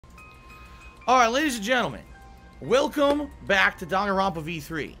Alright, ladies and gentlemen, welcome back to Danganronpa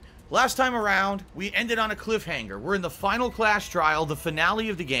V3. Last time around, we ended on a cliffhanger. We're in the final class trial, the finale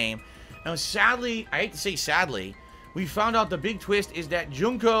of the game. And sadly, I hate to say sadly, we found out the big twist is that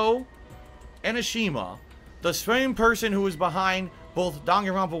Junko Enoshima, the same person who was behind both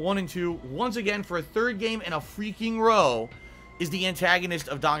Danganronpa 1 and 2, once again for a third game in a freaking row, is the antagonist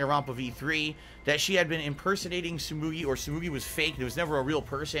of Danganronpa V3, that she had been impersonating Tsumugi, or Tsumugi was fake, it was never a real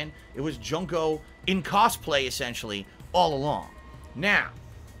person. It was Junko in cosplay, essentially, all along. Now,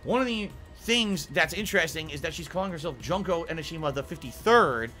 one of the things that's interesting is that she's calling herself Junko Enoshima the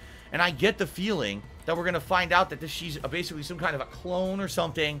 53rd, and I get the feeling that we're going to find out that she's basically some kind of a clone or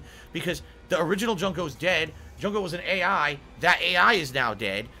something, because the original Junko's dead. Junko was an AI. That AI is now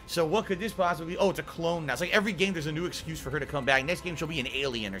dead. So what could this possibly be? Oh, it's a clone now. It's like every game there's a new excuse for her to come back. Next game she'll be an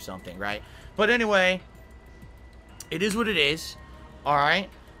alien or something, right? But anyway, it is what it is.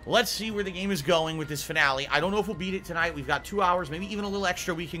 Alright. Let's see where the game is going with this finale. I don't know if we'll beat it tonight. We've got 2 hours, maybe even a little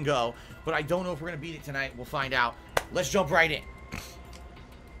extra we can go. But I don't know if we're going to beat it tonight. We'll find out. Let's jump right in.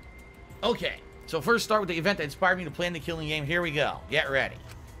 Okay. So first start with the event that inspired me to plan the killing game. Here we go. Get ready.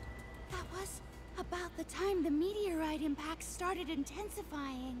 That was about the time the meteorite impact started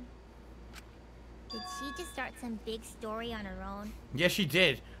intensifying. Did she just start some big story on her own? Yes, she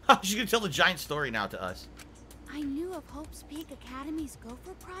did. She's going to tell the giant story now to us. I knew of Hope's Peak Academy's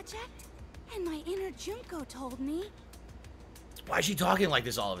Gopher Project, and my inner Junko told me. Why is she talking like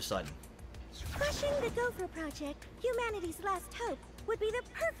this all of a sudden? Crushing the Gopher Project, humanity's last hope, would be the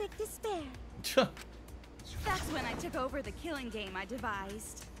perfect despair. That's when I took over the killing game I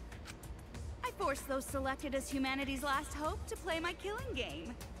devised. I forced those selected as humanity's last hope to play my killing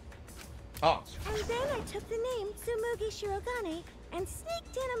game. Oh. And then I took the name Tsumugi Shirogane and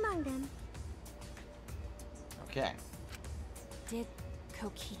sneaked in among them. Okay. Did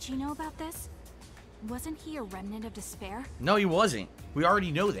Kokichi know about this? Wasn't he a remnant of despair? No, he wasn't. We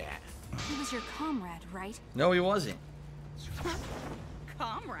already know that. He was your comrade, right? No, he wasn't.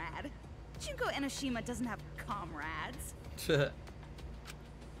 Comrade? Junko Enoshima doesn't have comrades.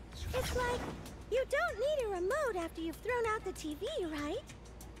 It's like, you don't need a remote after you've thrown out the TV, right?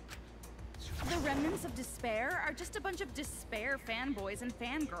 The remnants of despair are just a bunch of despair fanboys and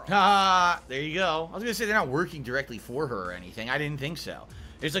fangirls. Ah, there you go. I was going to say they're not working directly for her or anything. I didn't think so.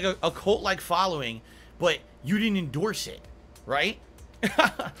 It's like a cult-like following, but you didn't endorse it, right?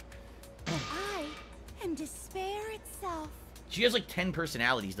 I am despair itself. She has like 10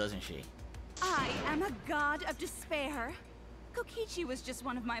 personalities, doesn't she? I am a god of despair. Kokichi was just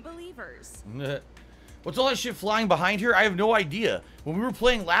one of my believers. What's all that shit flying behind her? I have no idea. When we were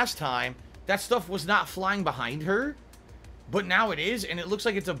playing last time, that stuff was not flying behind her, but now it is, and it looks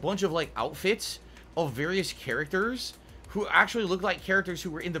like it's a bunch of like outfits of various characters who actually look like characters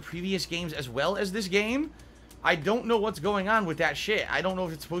who were in the previous games as well as this game. I don't know what's going on with that shit. I don't know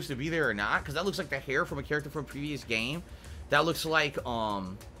if it's supposed to be there or not, because that looks like the hair from a character from a previous game. That looks like,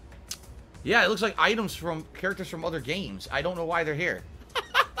 yeah, it looks like items from characters from other games. I don't know why they're here.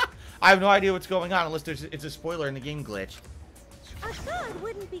 I have no idea what's going on unless it's a spoiler in the game glitch. A god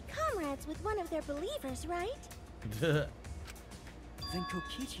wouldn't be comrades with one of their believers, right? Then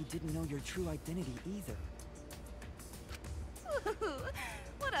Kokichi didn't know your true identity either.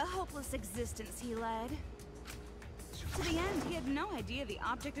 What a hopeless existence he led. To the end, he had no idea the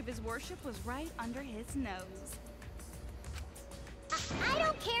object of his worship was right under his nose. I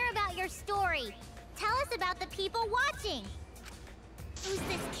don't care about your story. Tell us about the people watching. Who's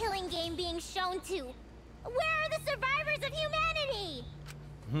this killing game being shown to? Where are the survivors of humanity?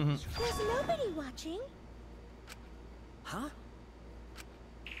 There's nobody watching. Huh?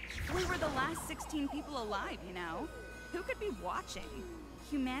 We were the last 16 people alive, you know. Who could be watching?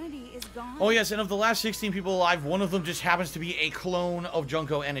 Humanity is gone. Oh yes, and of the last 16 people alive, one of them just happens to be a clone of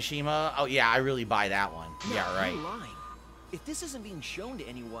Junko Enoshima. Oh yeah, I really buy that one. No, Yeah, right. you're lying. If this isn't being shown to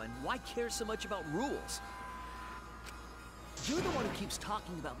anyone, why care so much about rules? You're the one who keeps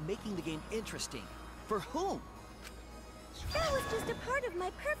talking about making the game interesting. For whom? That was just a part of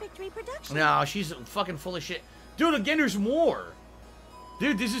my perfect reproduction. No, she's fucking full of shit. Dude, again, there's more.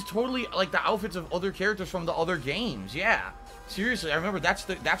 Dude, this is totally like the outfits of other characters from the other games. Yeah. Seriously, I remember that's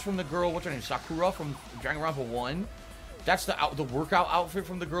from the girl, what's her name, Sakura from Danganronpa 1. That's the workout outfit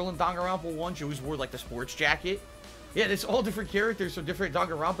from the girl in Danganronpa 1. She always wore like the sports jacket. Yeah, it's all different characters from different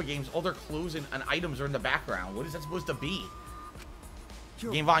Danganronpa games. All their clothes and items are in the background. What is that supposed to be?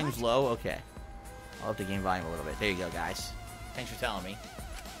 Game volume's low? Okay. I'll up the game volume a little bit. There you go, guys. Thanks for telling me.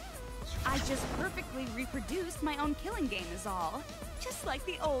 I just perfectly reproduced my own killing game is all. Just like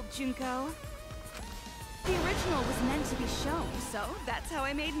the old Junko. The original was meant to be shown, so that's how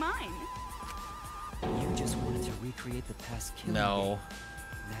I made mine. You just wanted to recreate the past killing No. game.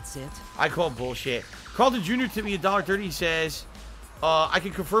 That's it? I call bullshit. Carlton Jr. tipped me $1.30. He says, I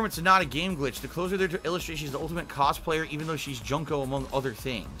can confirm it's not a game glitch. The closer there to illustrate she's the ultimate cosplayer, even though she's Junko among other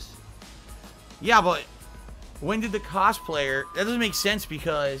things. Yeah, but when did the cosplayer... That doesn't make sense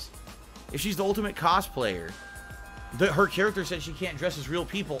because if she's the ultimate cosplayer, her character said she can't dress as real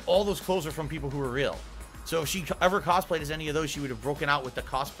people. All those clothes are from people who are real. So if she ever cosplayed as any of those, she would have broken out with the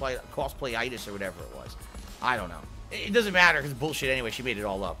cosplayitis or whatever it was. I don't know. It doesn't matter because it's bullshit anyway. She made it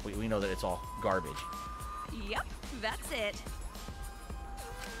all up. We know that it's all garbage. Yep, that's it.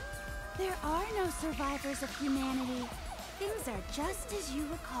 There are no survivors of humanity. Things are just as you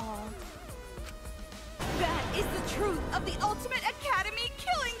recalled. That is the truth of the Ultimate Academy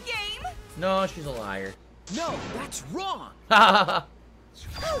killing game! No, she's a liar. No, that's wrong! Oh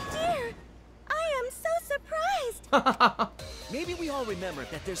dear! I am so surprised! Maybe we all remember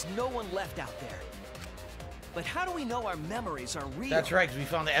that there's no one left out there. But how do we know our memories are real? That's right, because we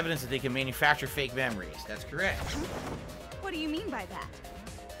found the evidence that they can manufacture fake memories. That's correct. What do you mean by that?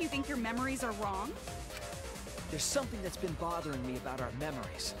 You think your memories are wrong? There's something that's been bothering me about our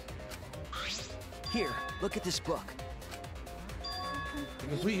memories. Here, look at this book. The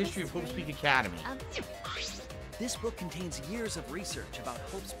Complete History of Hope's Peak Academy. This book contains years of research about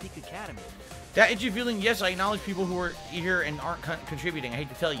Hope's Peak Academy. That itchy feeling, yes, I acknowledge people who are here and aren't contributing. I hate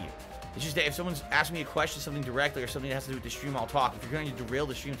to tell you. It's just that if someone's asking me a question, something directly, or something that has to do with the stream, I'll talk. If you're going to derail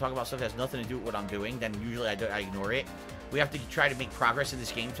the stream and talk about stuff that has nothing to do with what I'm doing, then usually I ignore it. We have to try to make progress in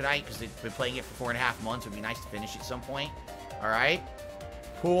this game tonight, because they've been playing it for 4.5 months. It would be nice to finish at some point. Alright?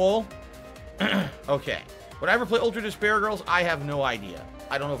 Cool. Okay. Would I ever play Ultra Despair Girls? I have no idea.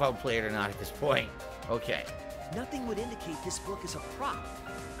 I don't know if I would play it or not at this point. Okay. Nothing would indicate this book is a prop.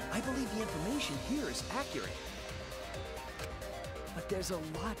 I believe the information here is accurate. But there's a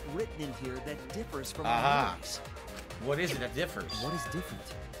lot written in here that differs from our memories. What is it that differs? What is different?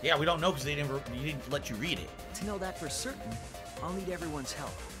 Yeah, we don't know because they didn't let you read it. To know that for certain, I'll need everyone's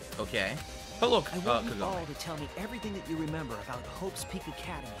help. Okay. But look, I want you Kagome. all to tell me everything that you remember about Hope's Peak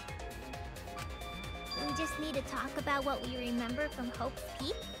Academy. We just need to talk about what we remember from Hope's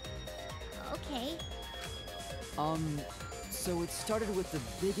Peak? Okay. So it started with the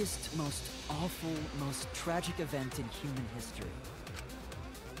biggest, most awful, most tragic event in human history.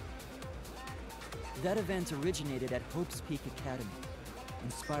 That event originated at Hope's Peak Academy,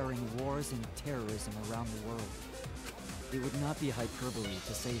 inspiring wars and terrorism around the world. It would not be hyperbole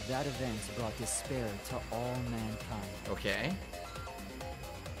to say that event brought despair to all mankind. Okay.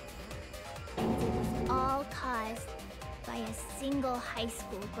 All caused by a single high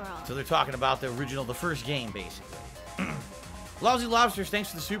school girl. So they're talking about the first game, basically. Lousy Lobsters, thanks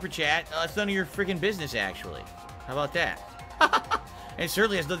for the super chat. It's none of your freaking business, actually. How about that? And it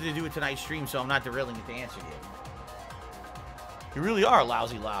certainly has nothing to do with tonight's stream, so I'm not derailing it to answer you. You really are a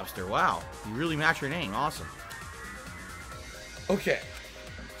Lousy Lobster. Wow. You really match your name. Awesome. Okay.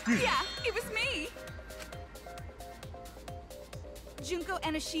 Yeah, it was me! Junko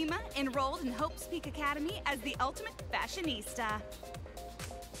Enoshima enrolled in Hope's Peak Academy as the ultimate fashionista.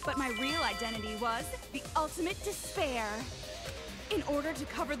 But my real identity was the ultimate despair. In order to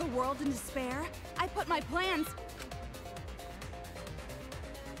cover the world in despair, I put my plans...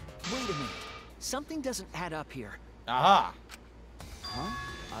 Wait a minute. Something doesn't add up here. Aha.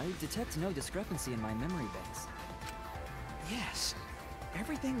 Huh? I detect no discrepancy in my memory banks. Yes.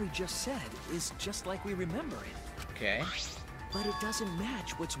 Everything we just said is just like we remember it. Okay. But it doesn't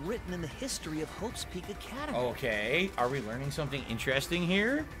match what's written in the history of Hope's Peak Academy. Okay. Are we learning something interesting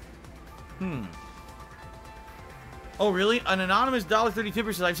here? Oh, really? An anonymous $1.30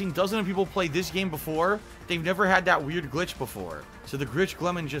 tipper says, I've seen dozens of people play this game before. They've never had that weird glitch before. So the glitch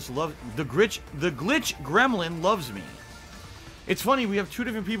gremlin just loves... The glitch gremlin loves me. It's funny, we have two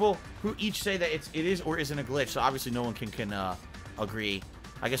different people who each say that it is or isn't a glitch, so obviously no one can agree.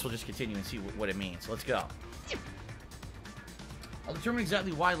 I guess we'll just continue and see what it means. Let's go. I'll determine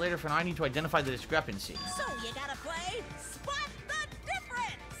exactly why later, for now I need to identify the discrepancy. So you gotta play Spot the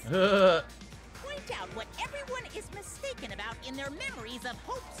Difference! Point out what everyone is mistaken about in their memories of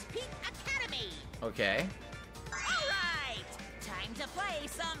Hope's Peak Academy. Okay. Alright, time to play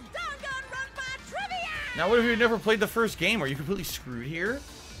some Danganronpa trivia! Now what if you never played the first game? Are you completely screwed here?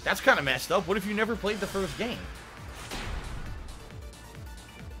 That's kind of messed up. What if you never played the first game?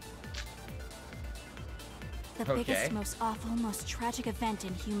 The biggest, most awful, most tragic event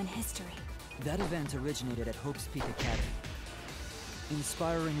in human history. That event originated at Hope's Peak Academy,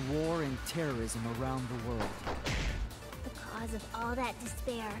 inspiring war and terrorism around the world. The cause of all that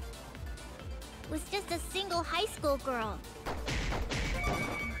despair was just a single high school girl.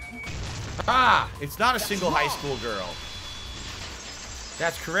 Ah, it's not a single high school girl.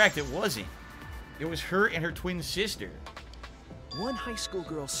 That's correct, it wasn't. It was her and her twin sister. One high school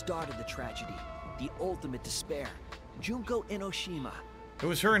girl started the tragedy, the ultimate despair, Junko Enoshima. It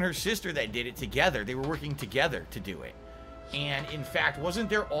was her and her sister that did it together. They were working together to do it. And in fact, wasn't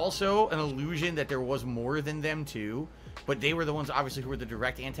there also an illusion that there was more than them too? But they were the ones, obviously, who were the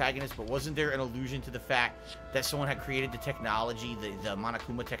direct antagonists. But wasn't there an allusion to the fact that someone had created the technology, the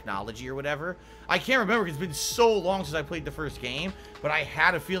Monokuma technology or whatever? I can't remember because it's been so long since I played the first game. But I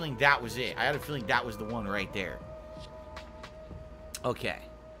had a feeling that was it. I had a feeling that was the one right there. Okay.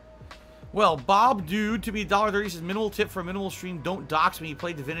 Well, Bob Dude, to be $1.30, says, minimal tip for a minimal stream. Don't dox me. You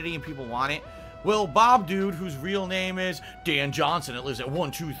play Divinity and people want it. Well, Bob Dude, whose real name is Dan Johnson, it lives at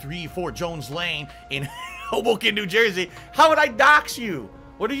 1234 Jones Lane in Hoboken, New Jersey. How would I dox you?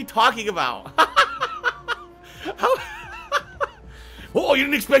 What are you talking about? Oh, you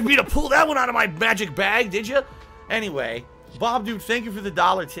didn't expect me to pull that one out of my magic bag, did you? Anyway, Bob Dude, thank you for the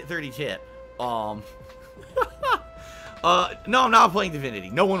 $1.30 tip. No, I'm not playing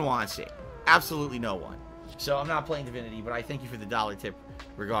Divinity. No one wants it. Absolutely no one. So I'm not playing Divinity, but I thank you for the $1 tip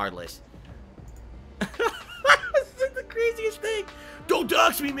regardless. This is the craziest thing. Don't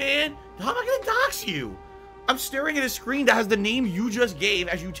dox me, man. How am I gonna dox you? I'm staring at a screen that has the name you just gave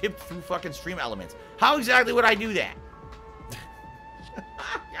as you tipped through fucking stream elements. How exactly would I do that?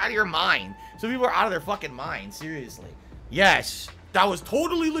 Out of your mind. Some people are out of their fucking mind, seriously. Yes, that was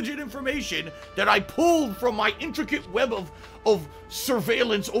totally legit information that I pulled from my intricate web of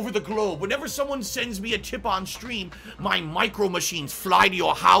surveillance over the globe. Whenever someone sends me a tip on stream, my micro machines fly to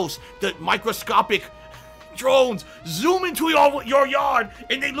your house. The microscopic drones zoom into your yard,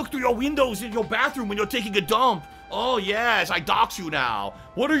 and they look through your windows in your bathroom when you're taking a dump. Oh yes, I dox you now.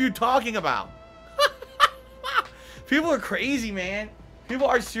 What are you talking about? People are crazy, man. People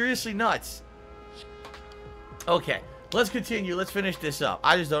are seriously nuts. Okay, let's continue. Let's finish this up.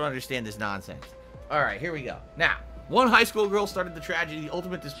 I just don't understand this nonsense. All right, here we go. Now, one high school girl started the tragedy, the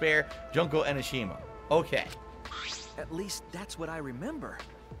ultimate despair, Junko Enoshima. Okay. At least that's what I remember.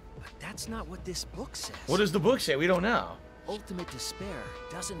 But that's not what this book says. What does the book say? We don't know. Ultimate despair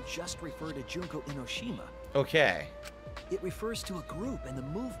doesn't just refer to Junko Enoshima. Okay. It refers to a group and the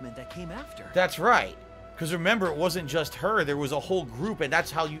movement that came after. That's right. Because remember, it wasn't just her. There was a whole group, and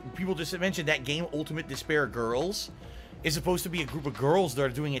that's how people just mentioned that game, Ultimate Despair Girls, is supposed to be a group of girls that are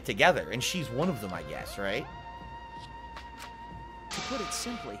doing it together, and she's one of them, I guess, right? To put it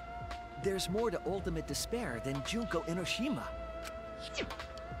simply, there's more to Ultimate Despair than Junko Enoshima.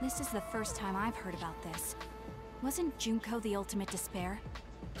 This is the first time I've heard about this. Wasn't Junko the ultimate despair?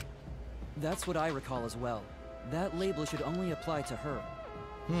 That's what I recall as well. That label should only apply to her.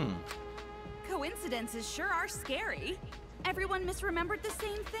 Coincidences sure are scary. Everyone misremembered the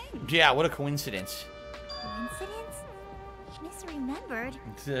same thing. Yeah, what a coincidence. Coincidence? Misremembered?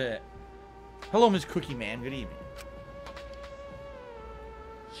 Hello, Miss Cookie Man. Good evening.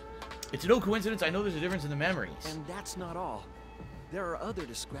 It's no coincidence. I know there's a difference in the memories. And that's not all. There are other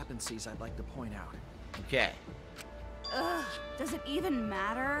discrepancies I'd like to point out. Okay. Ugh, does it even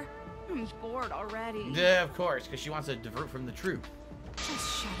matter? I'm bored already. Yeah, of course, because she wants to divert from the truth.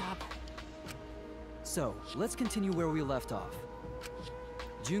 Just shut up. So, let's continue where we left off.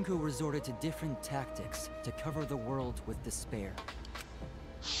 Junko resorted to different tactics to cover the world with despair.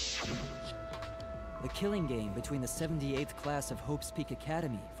 The killing game between the 78th class of Hope's Peak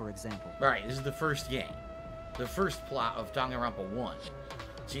Academy, for example. Alright, this is the first game. The first plot of Danganronpa 1.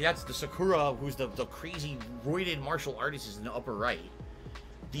 See, that's the Sakura, who's the crazy, roided martial artist, is in the upper right.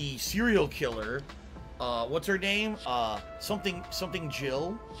 The serial killer, what's her name? Something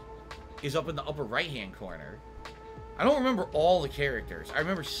Jill, is up in the upper right-hand corner. I don't remember all the characters. I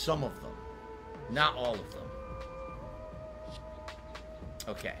remember some of them. Not all of them.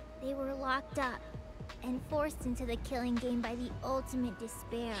 Okay. They were locked up and forced into the killing game by the ultimate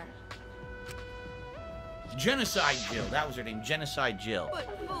despair. Genocide Jill. That was her name. Genocide Jill.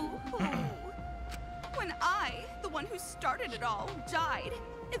 But boo-hoo. When I, the one who started it all, died,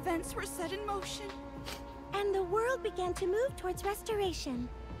 events were set in motion. And the world began to move towards restoration.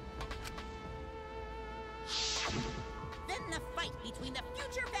 Then the fight between the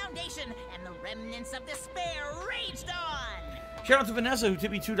Future Foundation and the remnants of despair raged on! Shout out to Vanessa, who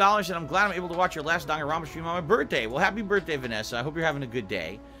tipped me $2, and I'm glad I'm able to watch your last Danganronpa stream on my birthday. Well, happy birthday, Vanessa. I hope you're having a good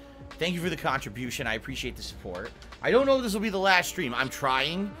day. Thank you for the contribution. I appreciate the support. I don't know if this will be the last stream. I'm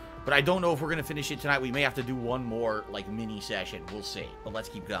trying, but I don't know if we're going to finish it tonight. We may have to do one more, like, mini session. We'll see. But let's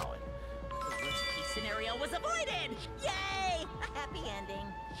keep going. The worst case scenario was avoided! Yay! A happy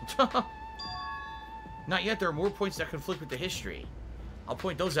ending. Not yet. There are more points that conflict with the history. I'll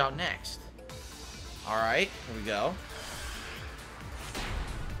point those out next. Alright, here we go.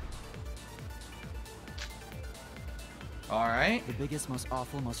 Alright. The biggest, most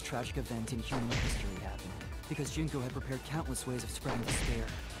awful, most tragic event in human history happened. Because Junko had prepared countless ways of spreading despair.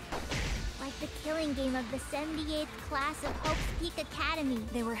 Like the killing game of the 78th class of Hope's Peak Academy.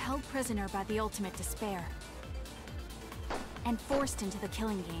 They were held prisoner by the ultimate despair. And forced into the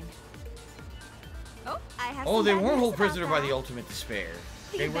killing game. Oh, I have Oh, some they bad weren't news held about prisoner by that. the ultimate despair.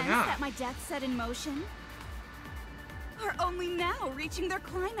 The They were events not. that my death set in motion are only now reaching their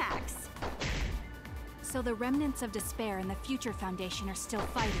climax. So the remnants of despair and the Future Foundation are still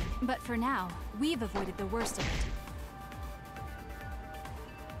fighting. But for now, we've avoided the worst of it.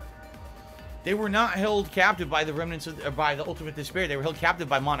 They were not held captive by the remnants of, by the ultimate despair. They were held captive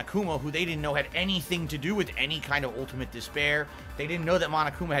by Monokuma, who they didn't know had anything to do with any kind of ultimate despair. They didn't know that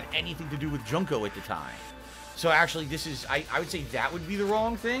Monokuma had anything to do with Junko at the time. So actually, this is I would say that would be the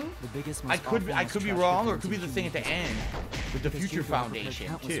wrong thing. The biggest, I most could awful, I most could be tragic wrong, or it event could be in the thing at the human end history. with the Because Future Junko had prepared Foundation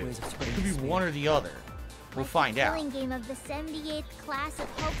countless too. ways of It spreading could be despair. one or the other. We'll find The out. killing game of the 78th class of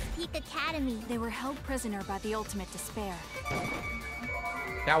Hope's Peak Academy. They were held prisoner by the ultimate despair.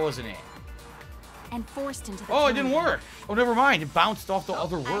 That wasn't it. And forced into the Oh, it killing didn't game. work. Oh, never mind. It bounced off the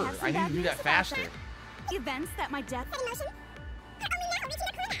other I have word. some I need bad to do news that about faster. that. The events that my death set in motion are only now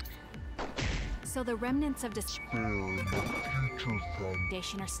reaching their climax. So the remnants of despair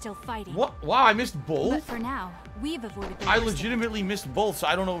Foundation are still fighting. What? Wow, I missed But both? for now, we've avoided the I worst of it. legitimately missed both, so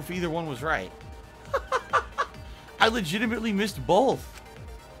I don't know if either one was right. I legitimately missed both.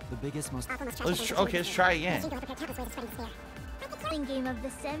 The biggest, most Let's try again. The killing game of the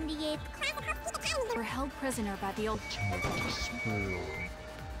 78th class of Hope's Peak Academy. Were held prisoner by the ultimate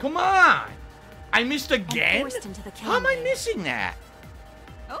Come on! I missed again? forced into the How am I killing game. missing that?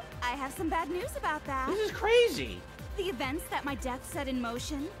 Oh, I have some bad news about that. This is crazy. The events that my death set in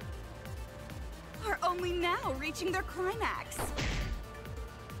motion are only now reaching their climax.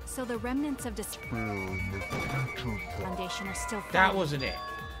 So the remnants of despair Foundation are still fighting. That wasn't it.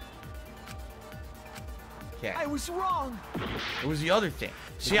 Okay. I was wrong. It was the other thing.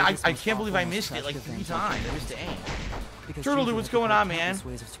 See, I can't believe I missed it like 3 times. I missed the aim. Because Turtle, Junko what's had going prepared on, man? countless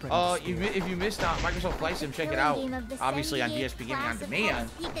ways of spreading despair. If you missed out Microsoft Flight Sim, check it out. Obviously on DSPGaming on demand.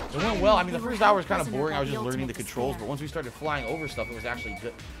 It went Academy. well. I mean, the They were first hour was held kind of prisoner boring. by I was the just learning the ultimate controls, despair. but once we started flying over stuff, it was actually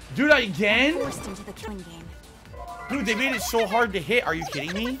good. Dude, again? Forced into the killing game. Dude, they made it so hard to hit. Are you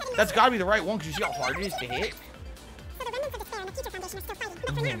kidding me? That's got to be the right one because you see how hard it is to hit. Oh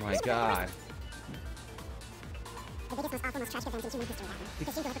my god. The biggest, most awful, most tragic event in human history happened.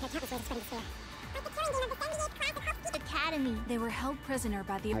 Because Junko had prepared countless ways of spreading despair. Like the killing game of the 78th class of Hope's Peak Academy. They were held prisoner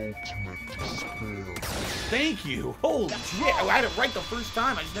by the Thank you. Holy shit. I had it right the first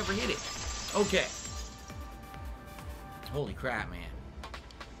time. I just never hit it. Okay. Holy crap, man.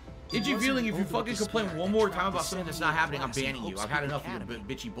 Itchy feeling, if you fucking complain one more time about something that's not happening, I'm banning you. I've had enough of your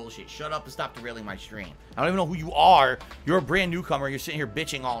bitchy bullshit. Shut up and stop derailing my stream. I don't even know who you are. You're a brand newcomer. You're sitting here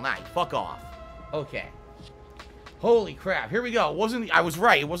bitching all night. Fuck off. Okay. Holy crap. Here we go. I was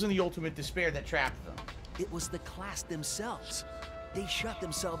right. It wasn't the ultimate despair that trapped them. It was the class themselves. They shut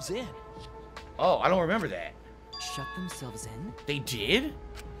themselves in. Oh, I don't remember that. Shut themselves in? They did?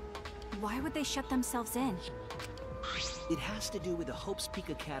 Why would they shut themselves in? It has to do with the Hope's Peak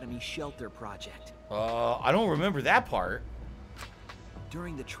Academy shelter project. I don't remember that part.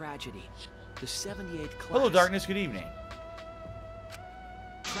 During the tragedy, the 78th class Hello, Darkness. Good evening.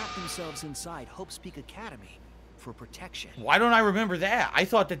 trapped themselves inside Hope's Peak Academy for protection. Why don't I remember that? I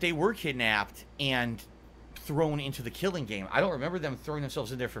thought that they were kidnapped and thrown into the killing game. I don't remember them throwing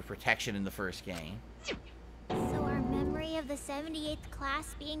themselves in there for protection in the first game. So our memory of the 78th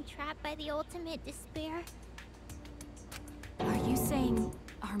class being trapped by the ultimate despair? Are you saying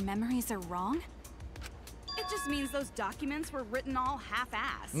our memories are wrong? It just means those documents were written all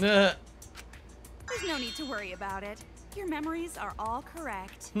half-assed. Nah. There's no need to worry about it. Your memories are all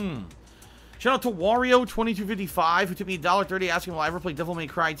correct. Shout out to Wario2255 who took me $1.30 asking will I ever play Devil May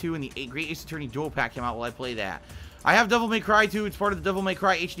Cry 2 and the Great Ace Attorney Dual Pack came out. Will I play that? I have Devil May Cry 2. It's part of the Devil May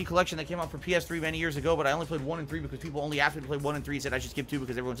Cry HD collection that came out for PS3 many years ago, but I only played 1 and 3 because people only asked me to play 1 and 3 and said I should skip 2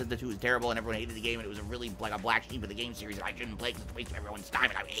 because everyone said the 2 was terrible and everyone hated the game and it was a really like a black sheep of the game series and I shouldn't play because it's wasting everyone's time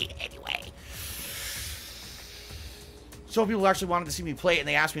and I would hate it anyway. So if people actually wanted to see me play it and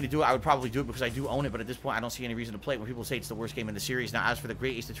they asked me to do it, I would probably do it because I do own it, but at this point I don't see any reason to play it when people say it's the worst game in the series. Now, as for the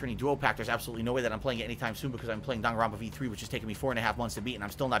Great Ace Attorney Duo Pack, there's absolutely no way that I'm playing it anytime soon because I'm playing Danganronpa V3, which has taken me 4.5 months to beat, and I'm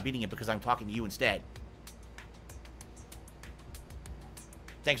still not beating it because I'm talking to you instead.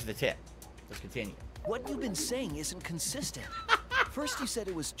 Thanks for the tip. Let's continue. What you've been saying isn't consistent. First you said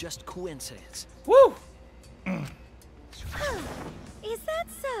it was just coincidence. Woo! Is that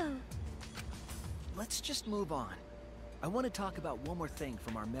so? let's just move on. I want to talk about one more thing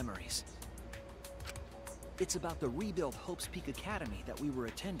from our memories. It's about the rebuilt Hope's Peak Academy that we were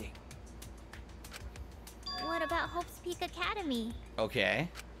attending. What about Hope's Peak Academy? Okay.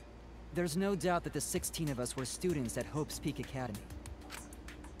 There's no doubt that the 16 of us were students at Hope's Peak Academy.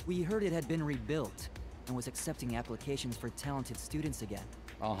 We heard it had been rebuilt and was accepting applications for talented students again.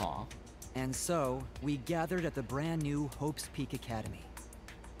 Uh-huh. And so, we gathered at the brand new Hope's Peak Academy.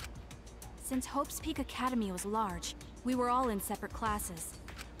 Since Hope's Peak Academy was large, we were all in separate classes.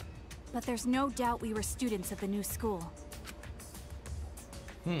 But there's no doubt we were students of the new school.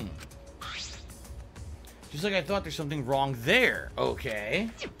 Just like I thought, there's something wrong there. Okay.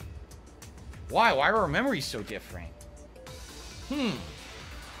 Why? Why are our memories so different?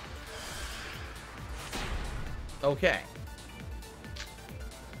 Okay.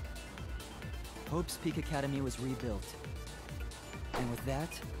 Hope's Peak Academy was rebuilt. And with that,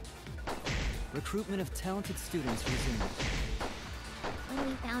 recruitment of talented students resumed. When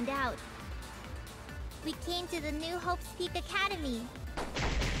we found out, we came to the new Hope's Peak Academy.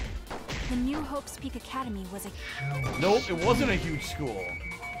 The new Hope's Peak Academy was a... Nope, it wasn't a huge school.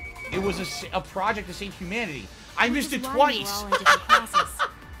 It was a project to save humanity. I missed it Why we were twice. all in different classes.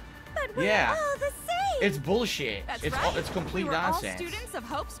 But we're Yeah. all the same. It's bullshit. That's It's right. it's complete we were nonsense. all students of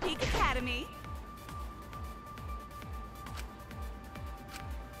Hope's Peak Academy.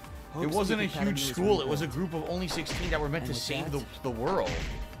 It Hope's wasn't a Peak Academy huge was school. It was a rebuilt. group of only 16 that were meant And to with save that, the world.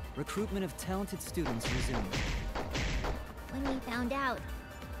 Recruitment of talented students resumed. When we found out,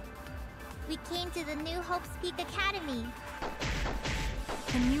 we came to the new Hope's Peak Academy.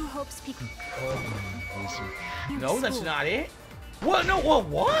 The new Hope's Peak... No, that's school, not it. What? No,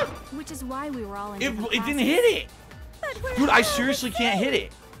 what? Which is why we were all in It different didn't classes. hit it. But we're Dude, I all seriously the can't same. hit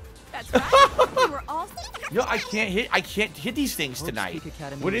it. That's right. we were all... Yo, I can't hit these things Hope's tonight. Peak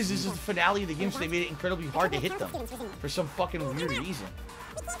Academy What was is this? Is the rebuilt. finale of the game, so they made it incredibly hard to hit them for some fucking weird reason.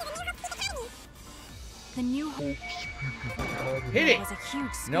 The new Hope's Hit it. was a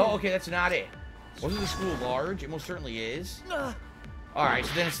huge school. No, okay, that's not it. Wasn't the school large? It most certainly is. All right,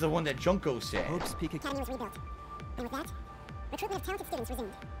 so then it's the one that Junko said. Hope's Peak Academy. was rebuilt. And with that, recruitment of talented students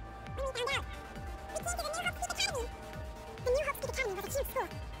resumed. When we found out, we came to the new Hope's Peak Academy. The new Hope's Peak Academy was a huge school,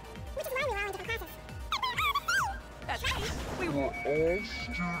 which is why we were all in different classes. That's right. We were all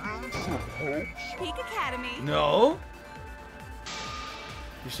students of Hope's Peak Academy. No.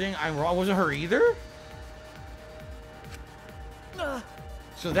 You're saying I'm wrong? Wasn't her either?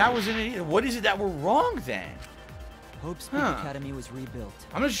 So that wasn't it either. What is it that we're wrong then? Hope's Peak Huh. Academy was rebuilt.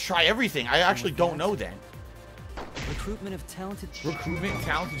 I'm gonna just try everything. I actually don't know then. Recruitment of talented... Recruitment of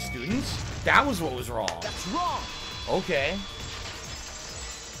talented students? That was what was wrong. That's wrong! Okay.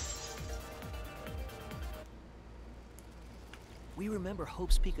 We remember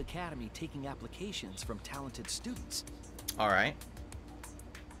Hope's Peak Academy taking applications from talented students. All right.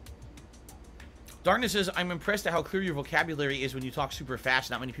 Darkness says, I'm impressed at how clear your vocabulary is when you talk super fast.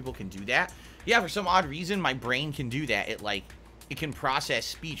 Not many people can do that. Yeah, for some odd reason, my brain can do that. It can process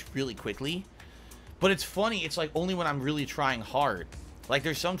speech really quickly. But it's funny, it's like only when I'm really trying hard. Like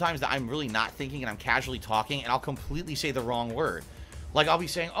there's sometimes that I'm really not thinking and I'm casually talking and I'll completely say the wrong word. Like I'll be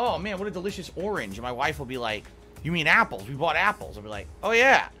saying, oh man, what a delicious orange. And my wife will be like, you mean apples? We bought apples. I'll be like, oh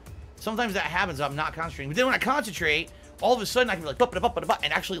yeah. Sometimes that happens, I'm not concentrating. But then when I concentrate, all of a sudden I can be like, "Bup-a-da-bup-a-da-bup,"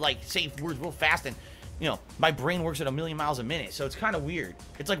 and actually like say words real fast, and you know, my brain works at 1,000,000 miles a minute. So it's kind of weird.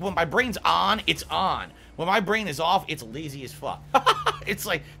 It's like when my brain's on, it's on. When my brain is off, it's lazy as fuck. It's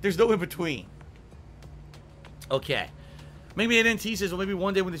like there's no in between. Okay. Maybe NNT says, well, maybe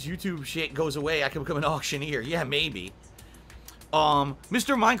one day when this YouTube shit goes away, I can become an auctioneer. Yeah, maybe.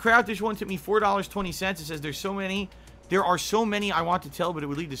 Mr. Minecraft, this one tipped me $4.20. It says there are so many I want to tell, but it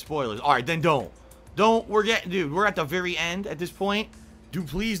would lead to spoilers. All right, then don't. Dude, we're at the very end at this point.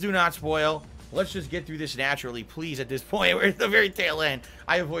 Please do not spoil. Let's just get through this naturally, please, at this point. We're at the very tail end.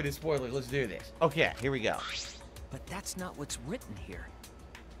 I avoided spoilers. Let's do this. Okay, here we go. But that's not what's written here.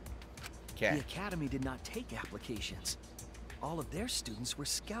 Okay. The Academy did not take applications. All of their students were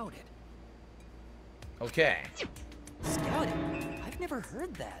scouted. Okay. Scouted? I've never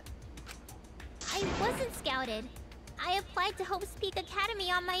heard that. I wasn't scouted. I applied to Hope's Peak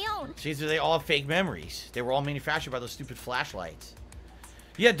Academy on my own. See, so they all have fake memories. They were all manufactured by those stupid flashlights.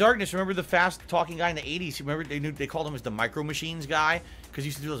 Yeah, Darkness, remember the fast-talking guy in the 80s? Remember they called him as the Micro Machines guy? Because he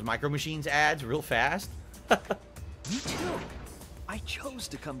used to do those Micro Machines ads real fast? Me too. I chose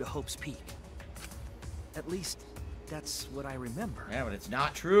to come to Hope's Peak. At least, that's what I remember. Yeah, but it's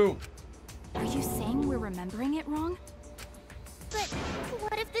not true. Are you saying we're remembering it wrong? But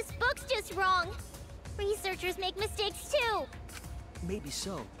what if this book's just wrong? Researchers make mistakes too. Maybe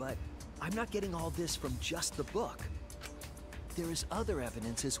so, but I'm not getting all this from just the book. There is other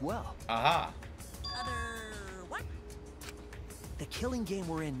evidence as well. Aha. Other what? The killing game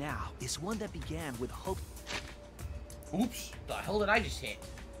we're in now is one that began with Hope. Oops. The hell did I just hit?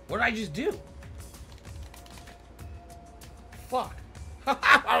 What did I just do? Fuck.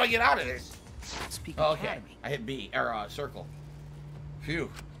 How do I get out of this? Oh, okay. Academy. I hit B, or circle.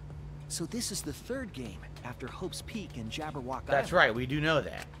 Phew. So this is the third game after Hope's Peak and Jabberwock That's Island. right, we do know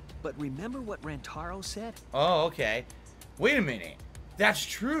that. But remember what Rantaro said? Oh, okay. Wait a minute. That's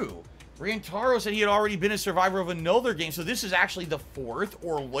true. Rantaro said he had already been a survivor of another game, so this is actually the fourth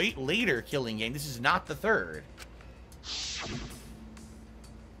or later killing game. This is not the third.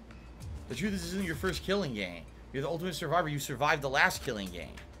 The truth is, this isn't your first killing game. You're the ultimate survivor. You survived the last killing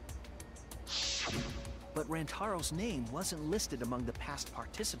game. But Rantaro's name wasn't listed among the past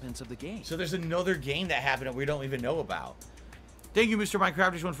participants of the game. So there's another game that happened that we don't even know about. Thank you, Mr.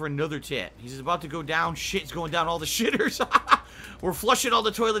 Minecrafters1, for another tip. He's about to go down. Shit's going down all the shitters. We're flushing all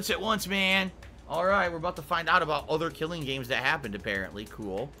the toilets at once, man. All right, we're about to find out about other killing games that happened, apparently.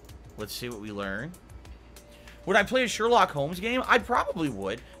 Cool. Let's see what we learn. Would I play a Sherlock Holmes game? I probably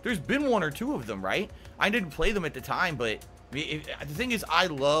would. There's been one or two of them, right? I didn't play them at the time, but the thing is, I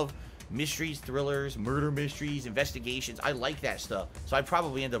love mysteries, thrillers, murder mysteries, investigations. I like that stuff. So I'd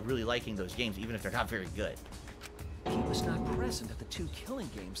probably end up really liking those games, even if they're not very good. He was not present at the two killing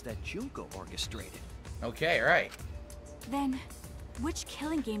games that Junko orchestrated. Okay, right. Then, which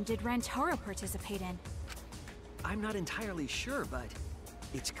killing game did Rantaro participate in? I'm not entirely sure, but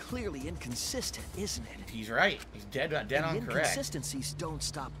it's clearly inconsistent, isn't it? He's right. He's dead on And the correct. inconsistencies don't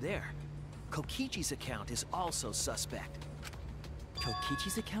stop there. Kokichi's account is also suspect.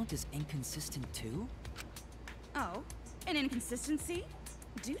 Kokichi's account is inconsistent too? Oh, an inconsistency?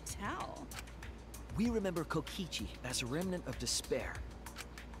 Do tell. We remember Kokichi as a remnant of despair.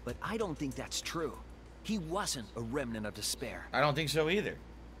 But I don't think that's true. He wasn't a remnant of despair. I don't think so either.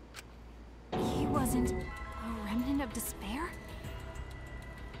 He wasn't a remnant of despair?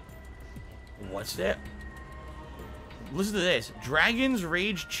 What's that? Listen to this. Dragon's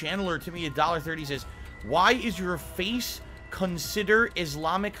Rage Channeler to me $1.30 says, why is your face consider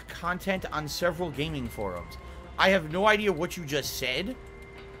Islamic content on several gaming forums? I have no idea what you just said,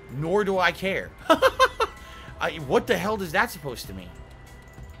 nor do I care. What the hell does that supposed to mean?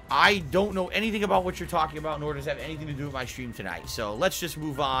 I don't know anything about what you're talking about, nor does it have anything to do with my stream tonight. So let's just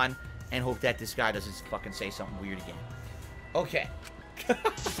move on and hope that this guy doesn't fucking say something weird again. Okay.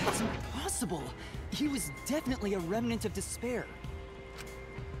 That's impossible. He was definitely a remnant of despair.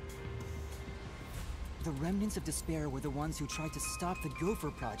 The remnants of despair were the ones who tried to stop the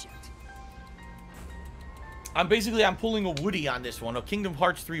Gopher Project. I'm pulling a Woody on this one. A Kingdom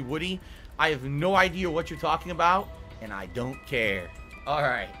Hearts 3 Woody. I have no idea what you're talking about, and I don't care.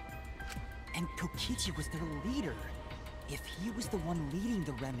 Alright. And Kokichi was their leader. If he was the one leading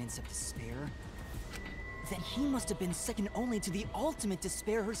the remnants of despair, then he must have been second only to the ultimate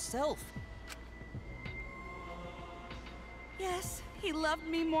despair herself. Yes, he loved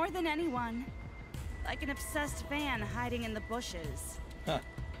me more than anyone. Like an obsessed fan hiding in the bushes. Huh.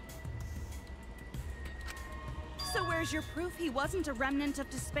 So where's your proof he wasn't a remnant of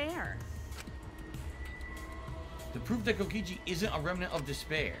despair? The proof that Kokichi isn't a remnant of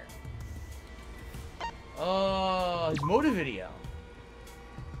despair. His motive video.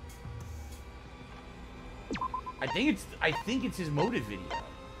 I think it's his motive video.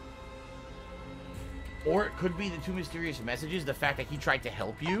 Or it could be the two mysterious messages, the fact that he tried to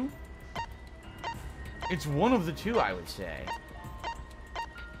help you. It's one of the two, I would say.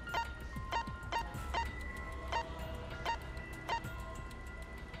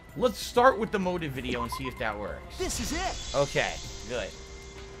 Let's start with the motive video and see if that works. This is it! Okay, good.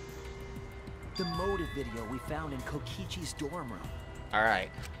 The motive video we found in Kokichi's dorm room. Alright.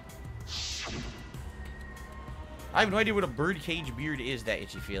 I have no idea what a birdcage beard is, that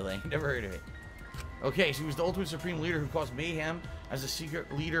itchy feeling. Never heard of it. Okay, so he was the ultimate supreme leader who caused mayhem as the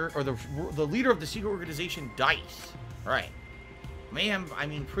secret leader, or the leader of the secret organization DICE. Alright. Mayhem, I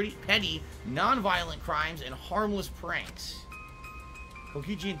mean pretty petty, non-violent crimes and harmless pranks.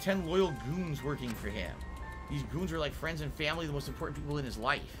 Kokichi and 10 loyal goons working for him. These goons are like friends and family, the most important people in his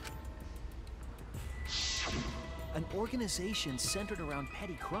life. An organization centered around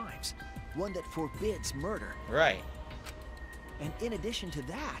petty crimes. One that forbids murder. Right. And in addition to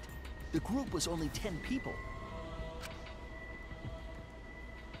that, the group was only 10 people.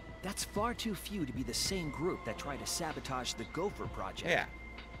 That's far too few to be the same group that tried to sabotage the Gopher Project. Yeah.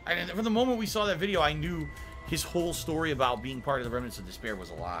 And from the moment we saw that video, I knew his whole story about being part of the Remnants of Despair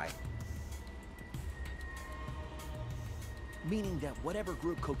was a lie. meaning that whatever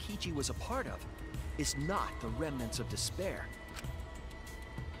group Kokichi was a part of is not the remnants of despair.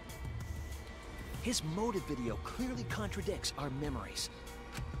 His motive video clearly contradicts our memories.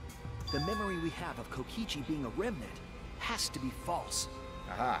 The memory we have of Kokichi being a remnant has to be false.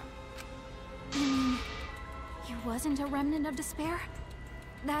 Aha. You mean, he wasn't a remnant of despair?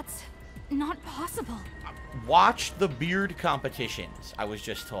 That's not possible. Watch the beard competitions, I was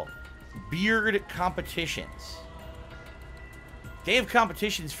just told. Beard competitions. They have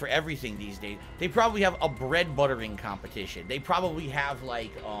competitions for everything these days. They probably have a bread buttering competition. They probably have,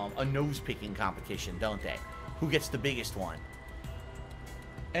 like, a nose-picking competition, don't they? Who gets the biggest one?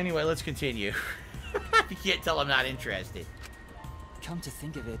 Anyway, let's continue. You can't tell I'm not interested. Come to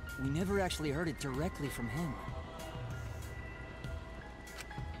think of it, we never actually heard it directly from him.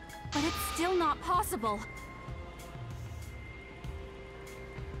 But it's still not possible.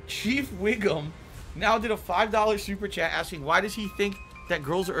 Chief Wiggum now did a $5 super chat asking, why does he think that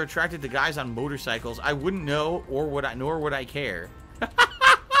girls are attracted to guys on motorcycles? I wouldn't know, nor would I care.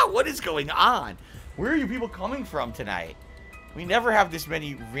 What is going on? Where are you people coming from tonight? We never have this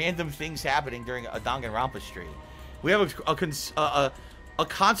many random things happening during a Danganronpa stream. We have a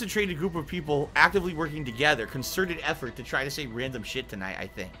concentrated group of people actively working together, concerted effort to try to say random shit tonight, I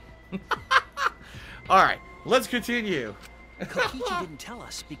think. Alright, let's continue. Kokichi didn't tell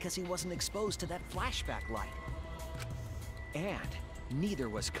us because he wasn't exposed to that flashback light. And neither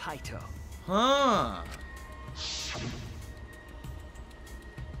was Kaito. Huh.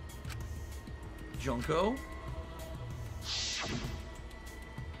 Junko?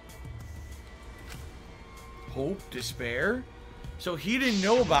 Hope, despair? So he didn't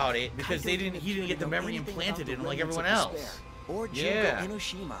know about it because he didn't get the memory implanted in him like everyone else. Or Junko Yeah.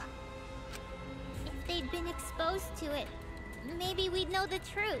 Enoshima. If they'd been exposed to it, maybe we'd know the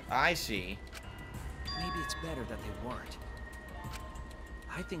truth. I see. Maybe it's better that they weren't.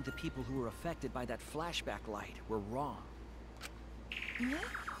 I think the people who were affected by that flashback light were wrong.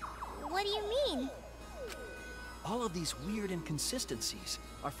 What do you mean? All of these weird inconsistencies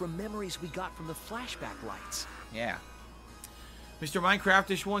are from memories we got from the flashback lights. Yeah. Mr.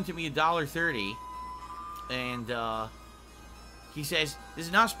 Minecraftish one to me $1.30. And, he says, this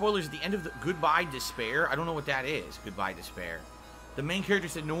is not spoilers at the end of the Goodbye Despair. I don't know what that is, Goodbye Despair. The main character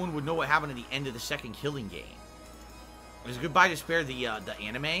said no one would know what happened at the end of the second killing game. Is Goodbye Despair the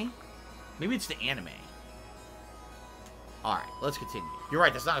anime? Maybe it's the anime. Alright, let's continue. You're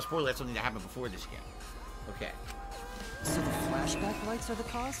right, that's not a spoiler, that's something that happened before this game. Okay. So the flashback lights are the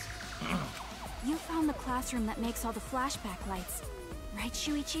cause? You found the classroom that makes all the flashback lights, right,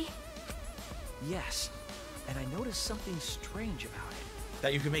 Shuichi? Yes, and I noticed something strange about it.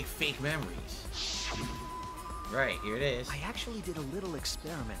 That you can make fake memories. Right, here it is. I actually did a little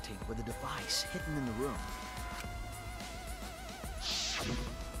experimenting with a device hidden in the room.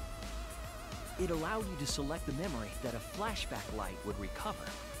 It allowed you to select the memory that a flashback light would recover.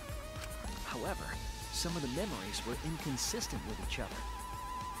 However, some of the memories were inconsistent with each other.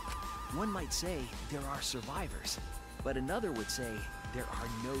 One might say there are survivors, but another would say there are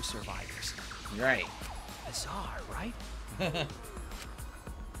no survivors. Right. Bizarre, right?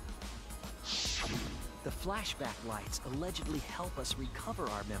 The flashback lights allegedly help us recover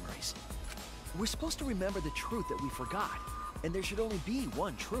our memories. We're supposed to remember the truth that we forgot, and there should only be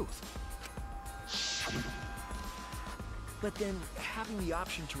one truth. But then, having the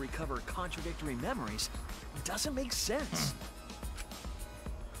option to recover contradictory memories doesn't make sense.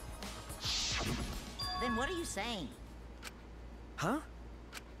 Then what are you saying? Huh?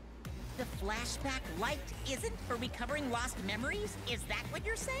 The flashback light isn't for recovering lost memories? Is that what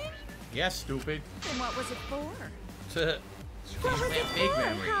you're saying? Yes, stupid. Then what was it for? What was it Fake for,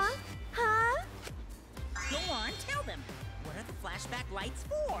 memories. huh? Huh? Go on, tell them. What are the flashback lights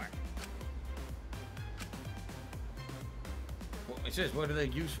for? Well, it says, what do they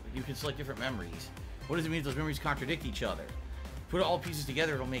use? You can select different memories. What does it mean if those memories contradict each other? Put all pieces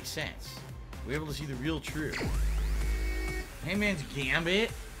together, it'll make sense. We're able to see the real truth. Hangman's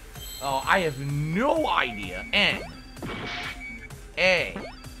Gambit? Oh, I have no idea. N. A.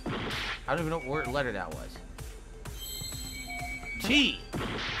 I don't even know what letter that was. T.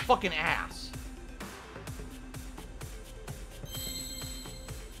 Fucking ass.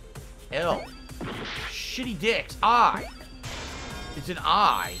 L. Shitty dicks. I. It's an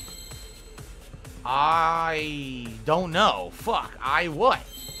I. I don't know. Fuck. I what?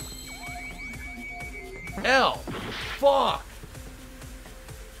 L. Fuck.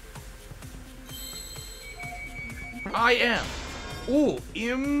 I am. Ooh.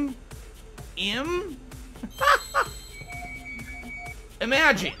 M.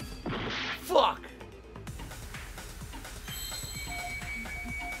 Imagine. Fuck.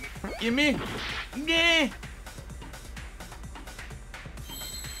 Gimme. Nah.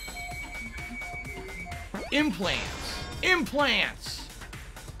 Implants. Implants.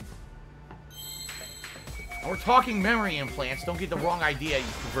 We're talking memory implants. Don't get the wrong idea, you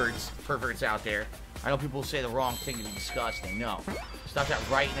perverts out there. I know people say the wrong thing to be disgusting. No. Stop that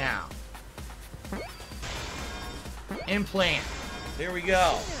right now. Implant. There we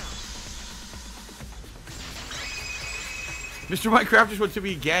go. Mr. Minecrafters wants to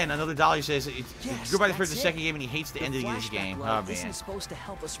be again. Another dollar says it's goodbye the first and second game and he hates the ending of this game. Oh man. Isn't supposed to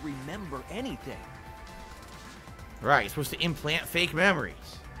help us remember anything. Right, it's supposed to implant fake memories.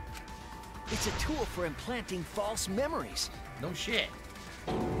 It's a tool for implanting false memories. No shit.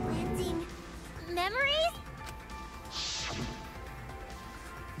 Planting memories?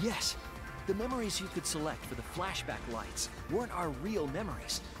 Yes. The memories you could select for the flashback lights weren't our real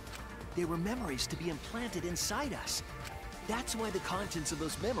memories. They were memories to be implanted inside us. That's why the contents of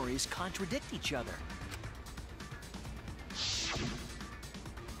those memories contradict each other.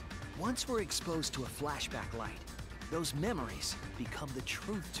 Once we're exposed to a flashback light, those memories become the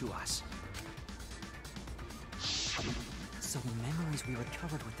truth to us. So the memories we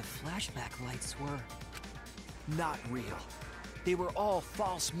recovered with the flashback lights were... not real. They were all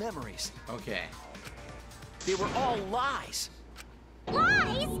false memories. Okay. They were all lies.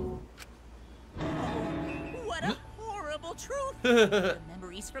 Lies? What a horrible truth! The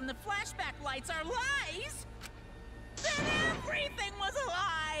memories from the flashback lights are lies! Then everything was a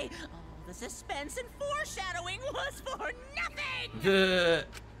lie! All the suspense and foreshadowing was for nothing!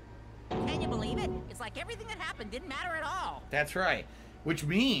 Can you believe it? It's like everything that happened didn't matter at all. That's right. Which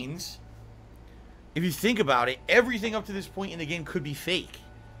means, if you think about it, everything up to this point in the game could be fake.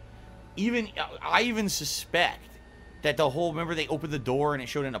 I even suspect that the whole, remember they opened the door and it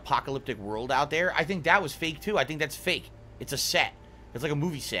showed an apocalyptic world out there? I think that was fake too. I think that's fake. It's a set. It's like a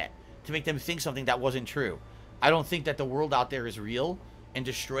movie set to make them think something that wasn't true. I don't think that the world out there is real and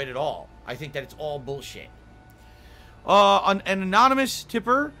destroyed it all. I think that it's all bullshit. An anonymous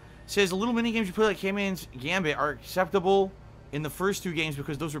tipper says the little mini games you play like K-Man's Gambit are acceptable in the first two games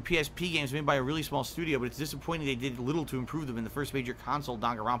because those were PSP games made by a really small studio, but it's disappointing they did little to improve them in the first major console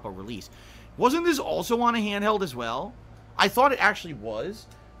Danganronpa release. Wasn't this also on a handheld as well? I thought it actually was.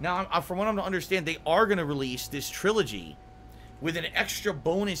 Now, from what I'm to understand, they are going to release this trilogy with an extra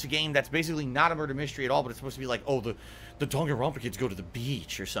bonus game that's basically not a murder mystery at all, but it's supposed to be like, oh, the Danganronpa kids go to the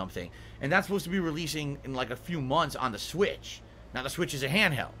beach or something. And that's supposed to be releasing in like a few months on the Switch. Now, the Switch is a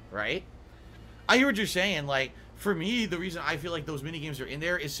handheld, right? I hear what you're saying. Like, for me, the reason I feel like those minigames are in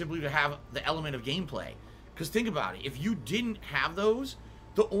there is simply to have the element of gameplay. Because think about it. If you didn't have those,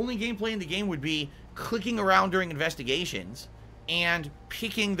 the only gameplay in the game would be clicking around during investigations and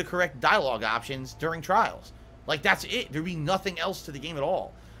picking the correct dialogue options during trials. Like, that's it. There'd be nothing else to the game at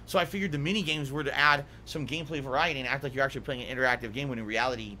all. So I figured the minigames were to add some gameplay variety and act like you're actually playing an interactive game when in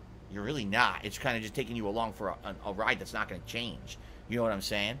reality, you're really not. It's kind of just taking you along for a ride that's not going to change. You know what I'm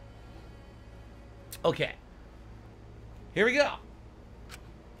saying? Okay. Here we go.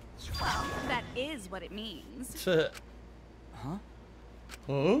 Well, that is what it means. Huh?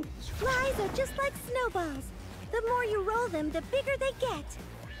 Huh? Lies are just like snowballs. The more you roll them, the bigger they get.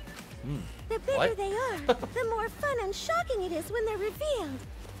 The bigger What? they are, the more fun and shocking it is when they're revealed.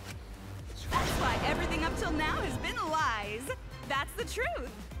 That's why everything up till now has been lies. That's the truth.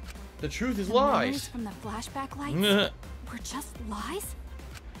 The truth is The memories lies. from the flashback lights were just lies?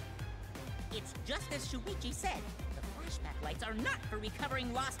 It's just as Shuichi said. The flashback lights are not for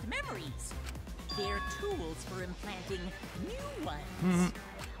recovering lost memories. They're tools for implanting new ones.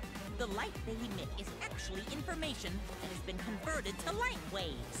 The light they emit is actually information that has been converted to light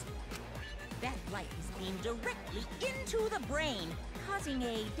waves. That light is beamed directly into the brain, causing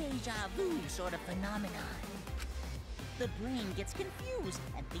a deja vu sort of phenomenon. The brain gets confused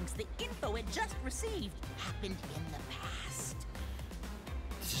and thinks the info it just received happened in the past.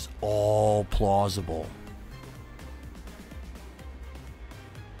 This is all plausible.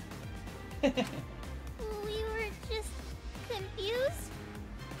 We were just confused.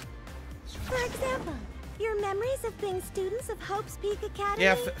 For example, your memories of being students of Hope's Peak Academy?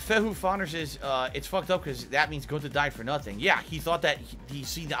 Yeah, Fehu Fauner says it's fucked up because that means Gota died for nothing. Yeah, he thought that he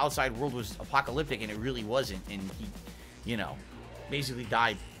seen the outside world was apocalyptic and it really wasn't, and he, you know, basically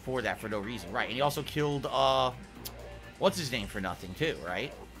died for that for no reason, right? And he also killed what's his name for nothing too,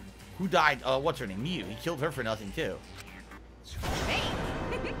 right? Who died? What's her name? Miu. He killed her for nothing too. Hey,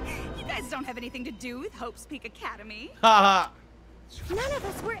 you guys don't have anything to do with Hope's Peak Academy. Haha. None of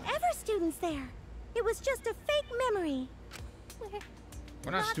us were ever students there. It was just a fake memory.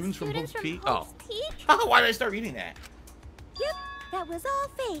 We're not students from Hope's Peak. Hope's Oh. Peak? Why did I start reading that? Yep, that was all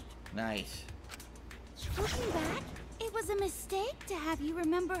fake. Nice. Looking back, it was a mistake to have you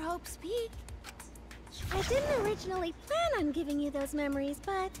remember Hope's Peak. I didn't originally plan on giving you those memories,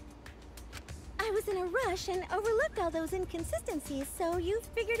 but I was in a rush and overlooked all those inconsistencies, so you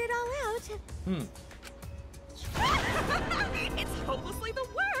figured it all out. It's hopelessly the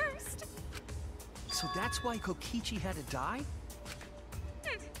worst. So that's why Kokichi had to die?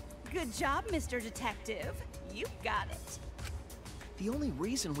 Good job, Mr. Detective. You got it. The only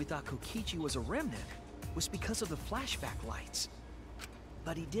reason we thought Kokichi was a remnant was because of the flashback lights.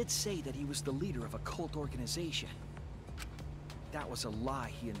 But he did say that he was the leader of a cult organization. That was a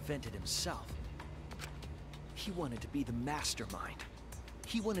lie he invented himself. He wanted to be the mastermind.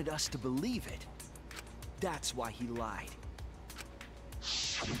 He wanted us to believe it. That's why he lied.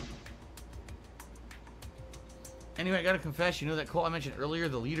 Anyway, I gotta confess, you know that cult I mentioned earlier?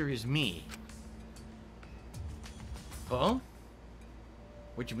 The leader is me. Oh?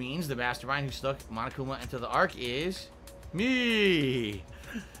 Which means the mastermind who stuck Monokuma into the Ark is... me!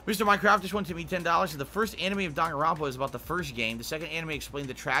 Mr. Minecraft just wanted to me $10. So the first anime of Danganronpa is about the first game. The second anime explained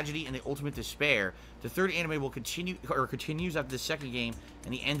the tragedy and the ultimate despair. The third anime will continue, or continues after the second game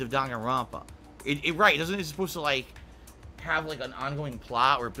and the end of Danganronpa. Right, isn't it supposed to, like, have, like, an ongoing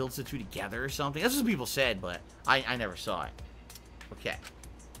plot or builds the two together or something? That's what people said, but I never saw it. Okay.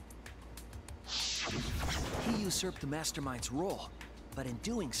 He usurped the mastermind's role, but in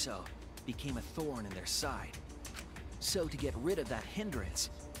doing so, became a thorn in their side. So to get rid of that hindrance,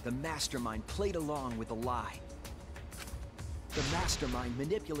 the mastermind played along with the lie. The mastermind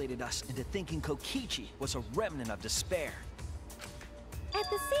manipulated us into thinking Kokichi was a remnant of despair. At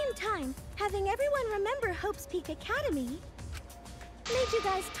the same time, having everyone remember Hope's Peak Academy made you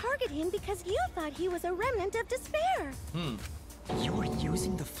guys target him because you thought he was a remnant of despair. You were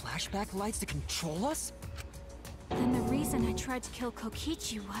using the flashback lights to control us? Then the reason I tried to kill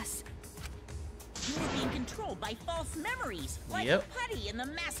Kokichi was... You were being controlled by false memories, like putty in the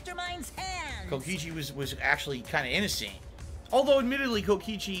mastermind's hands. Kokichi was actually kind of innocent. Although, admittedly,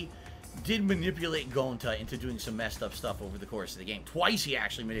 Kokichi did manipulate Gonta into doing some messed up stuff over the course of the game. Twice he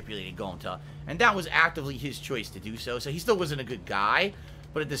actually manipulated Gonta, and that was actively his choice to do so. So he still wasn't a good guy,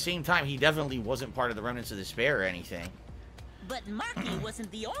 but at the same time, he definitely wasn't part of the Remnants of Despair or anything. But Maki wasn't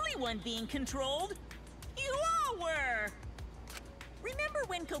the only one being controlled. You all were. Remember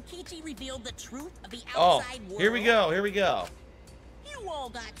when Kokichi revealed the truth of the outside world? Here we go, here we go. You all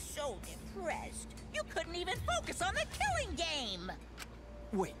got so depressed, you couldn't even focus on the killing game.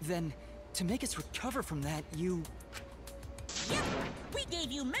 Wait, then, to make us recover from that, you... Yep, we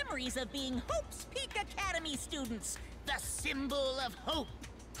gave you memories of being Hope's Peak Academy students, the symbol of hope.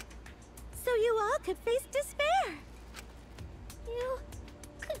 So you all could face despair. You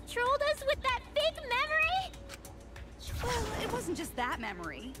controlled us with that fake memory? Well, it wasn't just that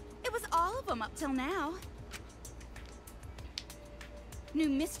memory. It was all of them up till now. New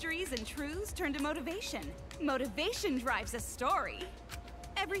mysteries and truths turn to motivation. Motivation drives a story.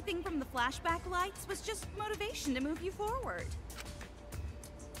 Everything from the flashback lights was just motivation to move you forward.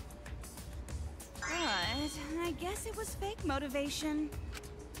 But I guess it was fake motivation.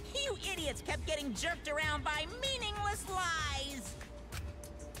 You idiots kept getting jerked around by meaningless lies.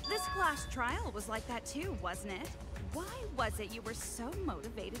 This class trial was like that too, wasn't it? Why was it you were so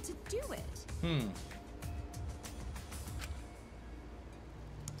motivated to do it?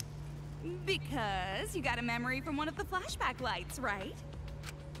 Because you got a memory from one of the flashback lights, right?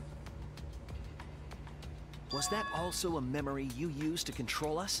 Was that also a memory you used to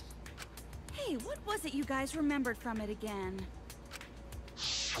control us? Hey, what was it you guys remembered from it again?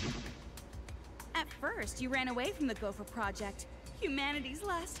 At first, you ran away from the Gopher Project, humanity's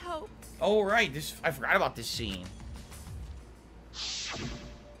last hope. Oh, right, I forgot about this scene.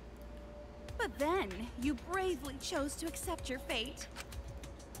 But then, you bravely chose to accept your fate.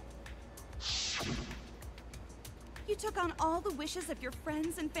 You took on all the wishes of your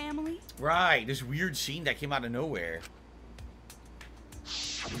friends and family. Right, this weird scene that came out of nowhere.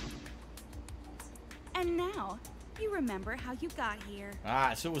 And now, you remember how you got here.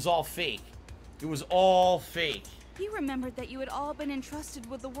 Ah, so it was all fake. It was all fake. You remembered that you had all been entrusted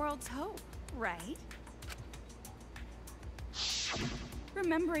with the world's hope, right?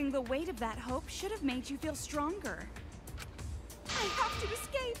 Remembering the weight of that hope should have made you feel stronger. I have to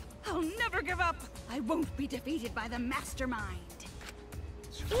escape. I'll never give up. I won't be defeated by the mastermind.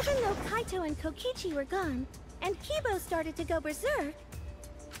 Even though Kaito and Kokichi were gone, and Kibo started to go berserk,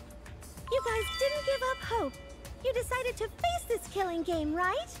 you guys didn't give up hope. You decided to face this killing game,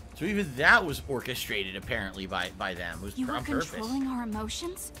 right? So even that was orchestrated, apparently, by them. It was You were on purpose. controlling our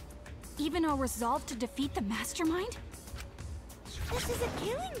emotions? Even our resolve to defeat the mastermind? This is a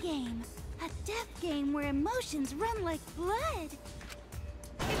killing game. A death game where emotions run like blood.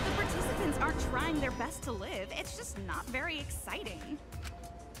 If the participants aren't trying their best to live, it's just not very exciting.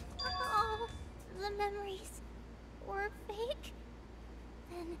 Oh, the memories were fake?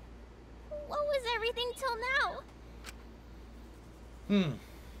 Then what was everything till now?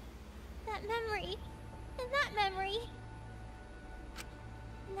 That memory, and that memory.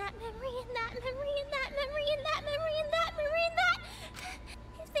 And that memory, and that memory, and that memory, and that memory, and that memory, and that.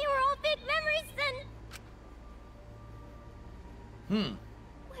 If they were all fake memories, then.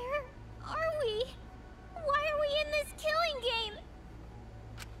 Where are we? Why are we in this killing game?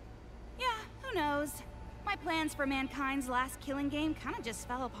 Yeah, who knows? My plans for mankind's last killing game kind of just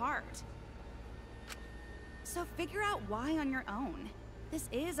fell apart. So figure out why on your own. This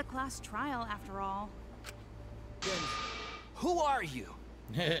is a class trial after all. Then, who are you?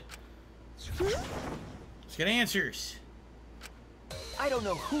 Let's get answers. I don't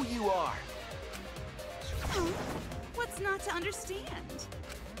know who you are. What's not to understand?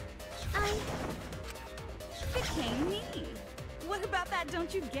 I... Became me. What about that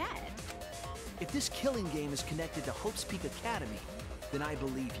don't you get? If this killing game is connected to Hope's Peak Academy, then I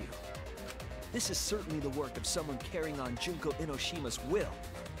believe you. This is certainly the work of someone carrying on Junko Inoshima's will.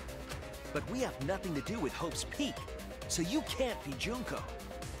 But we have nothing to do with Hope's Peak, so you can't be Junko.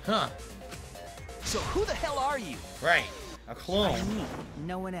 Huh. So who the hell are you? Right. A clone. Me,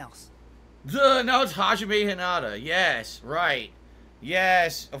 no one else. Duh, now it's Hajime Hinata. Yes, right.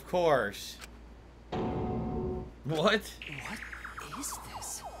 Yes, of course. What? What is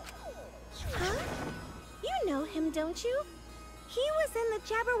this? Huh? You know him, don't you? He was in the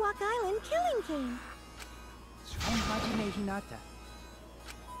Jabberwock Island killing game. I'm Hajime Hinata.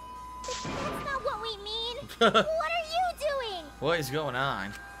 That's not what we mean. What are you doing? What is going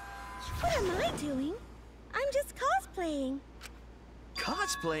on? What am I doing? I'm just cosplaying.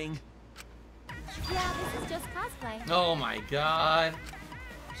 Cosplaying? Yeah, this is just cosplay. Oh my god.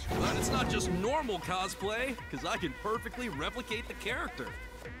 But it's not just normal cosplay, because I can perfectly replicate the character.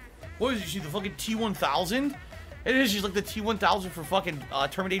 What is she, the fucking T-1000? It is, she's like the T-1000 for fucking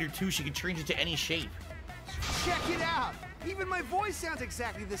Terminator 2. She can change it to any shape. Check it out! Even my voice sounds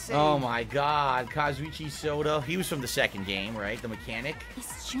exactly the same. Oh my god, Kazuichi Soda. He was from the second game, right? The mechanic?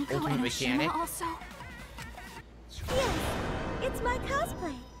 Is Junko Ultimate Enoshima Mechanic? also? Yes, it's my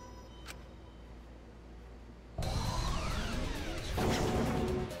cosplay.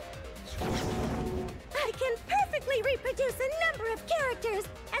 I can perfectly reproduce a number of characters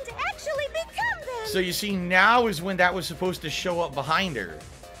and actually become them. So you see, now is when that was supposed to show up behind her.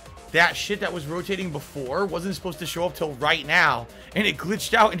 That shit that was rotating before wasn't supposed to show up till right now, and it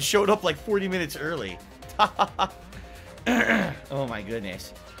glitched out and showed up like 40 minutes early. Oh my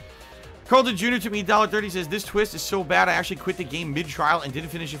goodness. Carlton Jr. took me $1.30, says, this twist is so bad I actually quit the game mid-trial and didn't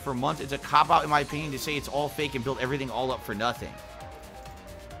finish it for months. It's a cop-out in my opinion to say it's all fake and build everything all up for nothing.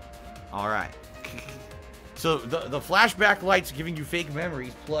 Alright. So the flashback lights giving you fake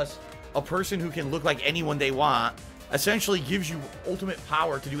memories plus a person who can look like anyone they want essentially gives you ultimate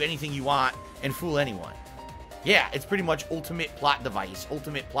power to do anything you want and fool anyone. Yeah, it's pretty much ultimate plot device,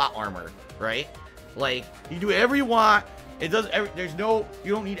 ultimate plot armor, right? Like, you do whatever you want. It does. There's no.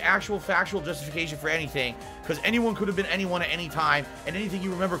 You don't need actual factual justification for anything because anyone could have been anyone at any time, and anything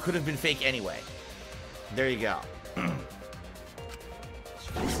you remember could have been fake anyway. There you go.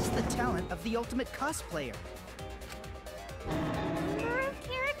 This is the talent of the ultimate cosplayer. Number of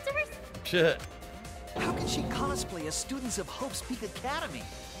characters? Shit. How can she cosplay as students of Hope's Peak Academy?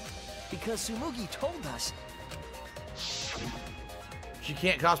 Because Tsumugi told us. She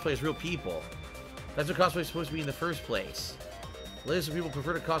can't cosplay as real people. That's what cosplay is supposed to be in the first place. Lately, some people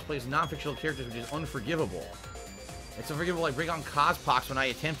prefer to cosplay as non-fictional characters, which is unforgivable. It's unforgivable I bring on cospox when I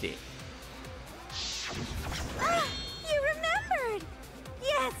attempt it. Ah, you remembered!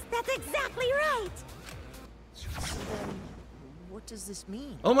 Yes, that's exactly right! So then, what does this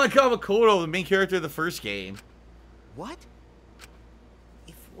mean? Oh my god, Makoto, the main character of the first game. What?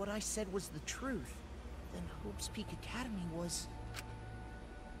 If what I said was the truth, then Hope's Peak Academy was...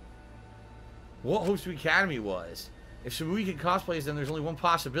 What Hope's Peak Academy was. If Tsumugi could cosplay as them, there's only one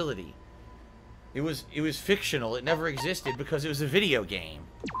possibility. It was fictional. It never existed because it was a video game.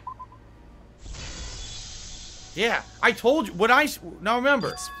 Yeah, I told you. Now remember.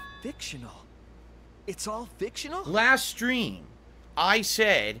 It's fictional. It's all fictional? Last stream, I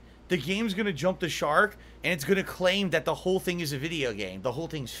said the game's going to jump the shark and it's going to claim that the whole thing is a video game. The whole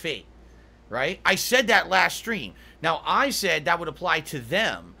thing's fake. Right? I said that last stream. Now, I said that would apply to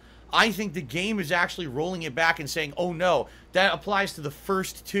them. I think the game is actually rolling it back and saying, oh no, that applies to the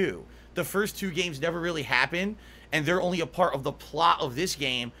first two. The first two games never really happened, and they're only a part of the plot of this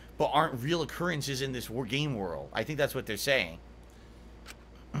game, but aren't real occurrences in this game world. I think that's what they're saying.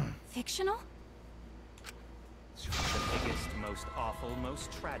 Fictional? The biggest, most awful,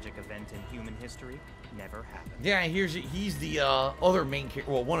 most tragic event in human history never happened. Yeah, he's the other main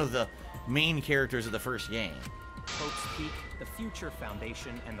character, well, one of the main characters of the first game. Hope's Peak, the future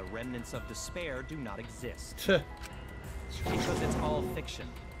foundation, and the remnants of despair do not exist. Because it's all fiction.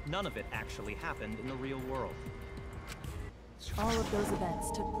 None of it actually happened in the real world. All of those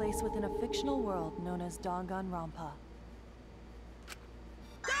events took place within a fictional world known as Danganronpa.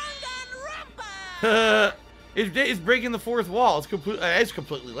 Danganronpa! It's breaking the fourth wall. It's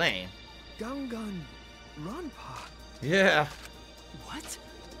completely lame. Danganronpa? Yeah. What?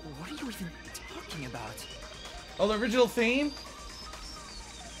 What are you even talking about? Oh, the original theme?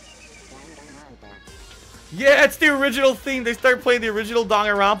 Yeah, it's the original theme. They start playing the original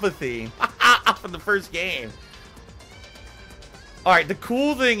Danganronpa theme from the first game. Alright, the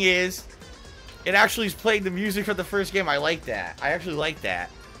cool thing is, it actually is playing the music from the first game. I like that. I actually like that.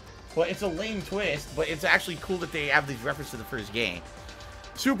 But it's a lame twist, but it's actually cool that they have these references to the first game.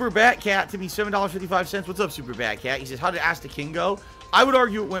 Super Batcat to me, $7.55. What's up, Super Batcat? He says, how did Ask the King go? I would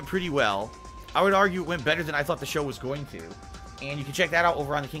argue it went pretty well. I would argue it went better than I thought the show was going to. And you can check that out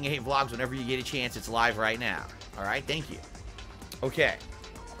over on the King of Hate vlogs whenever you get a chance. It's live right now. Alright, thank you. Okay.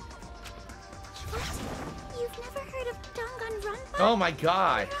 What? You've never heard of Danganronpa? Oh my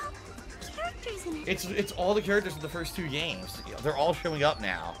god. Characters in it. It's all the characters from the first two games. They're all showing up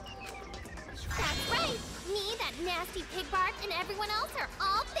now. That's right. Me, that nasty pig Bart, and everyone else are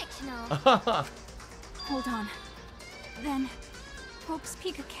all fictional. Hold on. Then, Hope's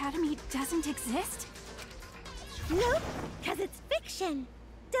Peak Academy doesn't exist? Nope, because it's fiction.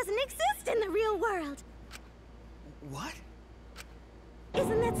 Doesn't exist in the real world. What?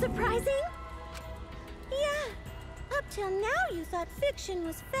 Isn't that surprising? Yeah. Up till now, you thought fiction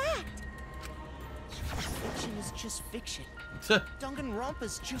was fact. Fiction is just fiction.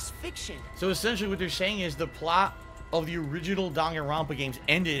 Danganronpa's just fiction. So essentially what they're saying is the plot of the original Danganronpa games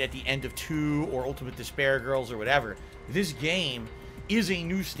ended at the end of 2 or Ultimate Despair Girls or whatever. This game is a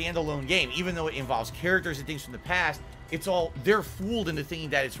new standalone game, even though it involves characters and things from the past. It's all, they're fooled into thinking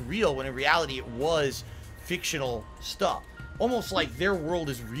that it's real when in reality it was fictional stuff. Almost like their world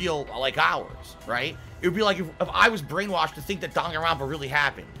is real like ours, right? It would be like if I was brainwashed to think that Danganronpa really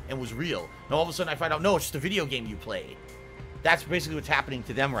happened and was real. And all of a sudden I find out, no, it's just a video game you played. That's basically what's happening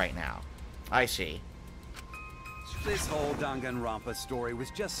to them right now. I see. This whole Danganronpa story was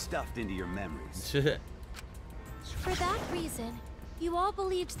just stuffed into your memories. For that reason, you all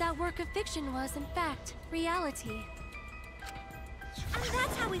believed that work of fiction was, in fact, reality. And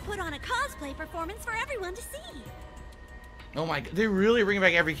that's how we put on a cosplay performance for everyone to see. Oh my god, they're really bringing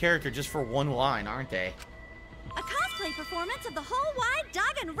back every character just for one line, aren't they? A cosplay performance of the whole wide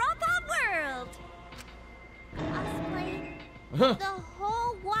Danganronpa world. Cosplay? The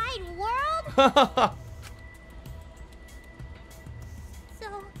whole wide world? So,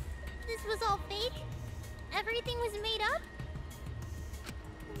 this was all fake? Everything was made up?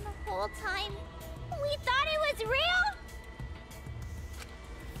 And the whole time, we thought it was real?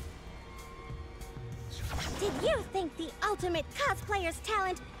 Did you think the ultimate cosplayer's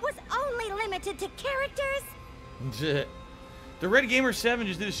talent was only limited to characters? The Red Gamer 7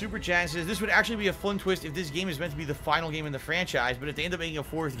 just did a super chat and says, this would actually be a fun twist if this game is meant to be the final game in the franchise, but if they end up making a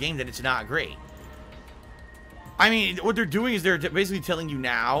fourth game, then it's not great. I mean, what they're doing is they're basically telling you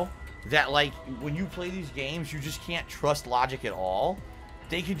now that, like, when you play these games, you just can't trust logic at all.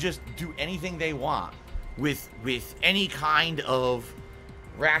 They can just do anything they want with any kind of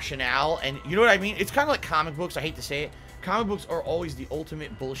rationale, and you know what I mean? It's kind of like comic books. I hate to say it. Comic books are always the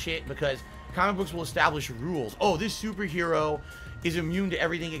ultimate bullshit because comic books will establish rules. Oh, this superhero is immune to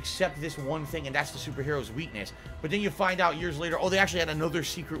everything except this one thing, and that's the superhero's weakness. But then you find out years later, oh, they actually had another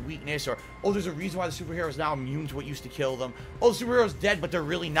secret weakness, or, oh, there's a reason why the superhero is now immune to what used to kill them. Oh, the superhero's dead, but they're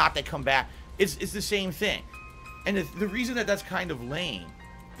really not. They come back. It's the same thing. And the reason that that's kind of lame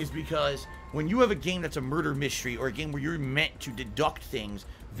is because when you have a game that's a murder mystery, or a game where you're meant to deduct things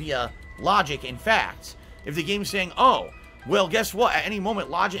via logic and facts, if the game's saying, oh, well, guess what? At any moment,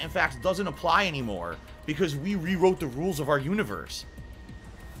 logic and facts doesn't apply anymore because we rewrote the rules of our universe,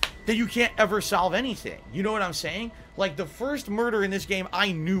 then you can't ever solve anything. You know what I'm saying? Like, the first murder in this game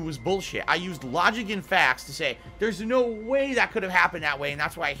I knew was bullshit. I used logic and facts to say, there's no way that could have happened that way, and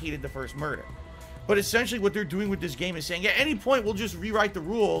that's why I hated the first murder. But essentially what they're doing with this game is saying, at any point, we'll just rewrite the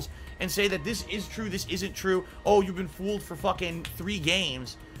rules and say that this is true, this isn't true. Oh, you've been fooled for fucking 3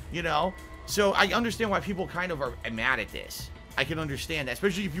 games, you know? So I understand why people kind of are mad at this. I can understand that,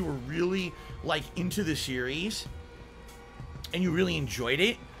 especially if you were really, like, into the series. and you really enjoyed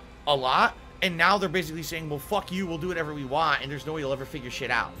it a lot, and now they're basically saying, well, fuck you, we'll do whatever we want, and there's no way you'll ever figure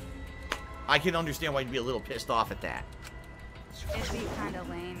shit out. I can understand why you'd be a little pissed off at that. It'd be kind of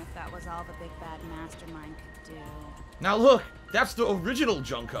lame if that was all the big bad mastermind could do. Now look, that's the original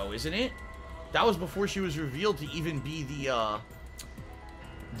Junko, isn't it? That was before she was revealed to even be the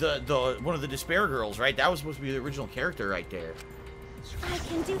one of the Despair girls, right? That was supposed to be the original character right there. I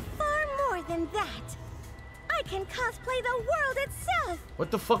can do far more than that. I can cosplay the world itself.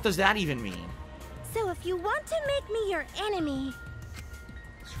 What the fuck does that even mean? So if you want to make me your enemy,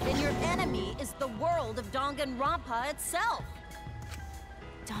 then your enemy is the world of Danganronpa itself.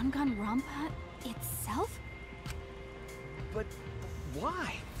 Danganronpa itself? But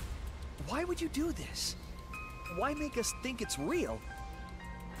why? Why would you do this? Why make us think it's real?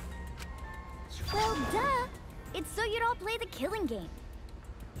 Well, duh. It's so you don't play the killing game.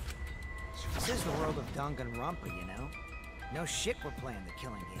 This is the world of Danganronpa, you know? No shit we're playing the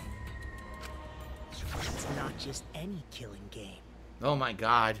killing game. It's not just any killing game. Oh my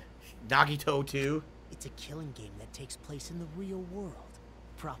god. Nagito too? It's a killing game that takes place in the real world,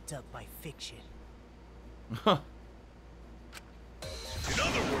 propped up by fiction. Huh. In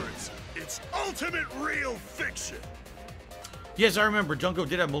other words, it's ultimate real fiction. Yes, I remember Junko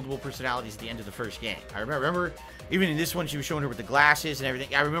did have multiple personalities at the end of the first game. I remember even in this one she was showing her with the glasses and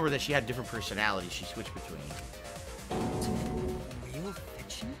everything. I remember that she had different personalities she switched between. Real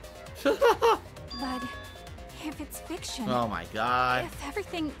fiction? But if it's fiction... Oh my god. If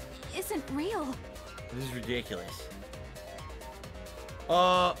everything isn't real... This is ridiculous.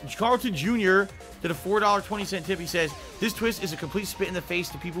 Carlton Jr. did a $4.20 tip. He says, this twist is a complete spit in the face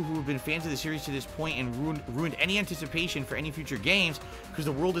to people who have been fans of the series to this point and ruined any anticipation for any future games because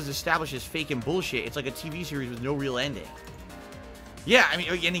the world is established as fake and bullshit. It's like a TV series with no real ending. Yeah, I mean,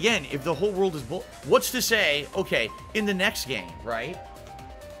 and again, if the whole world is what's to say, okay, in the next game, right?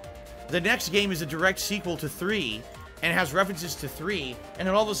 The next game is a direct sequel to 3 and has references to 3, and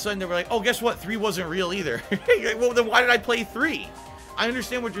then all of a sudden they were like, oh, guess what? 3 wasn't real either. Well, then why did I play 3? I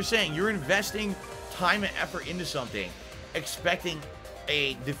understand what you're saying. You're investing time and effort into something, expecting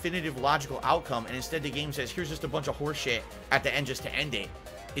a definitive logical outcome, and instead the game says, here's just a bunch of horseshit at the end just to end it.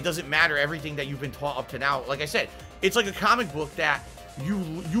 It doesn't matter everything that you've been taught up to now. Like I said, it's like a comic book that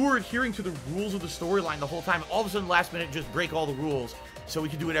you were adhering to the rules of the storyline the whole time. All of a sudden, last minute, just break all the rules so we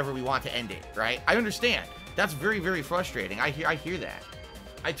can do whatever we want to end it, right? I understand. That's very, very frustrating. I hear that.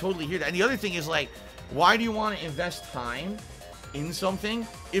 I totally hear that. And the other thing is, like, why do you want to invest time in something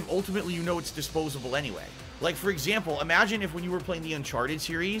if ultimately you know it's disposable anyway? Like, for example, imagine if when you were playing the Uncharted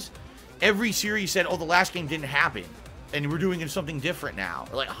series, every series said, oh, the last game didn't happen, and we're doing something different now.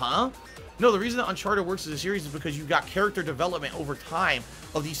 We're like, huh? No, the reason that Uncharted works as a series is because you've got character development over time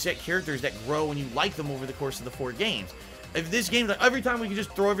of these set characters that grow and you like them over the course of the 4 games. If this game's like, every time we can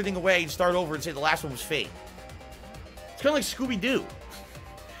just throw everything away and start over and say the last one was fake. It's kind of like Scooby-Doo.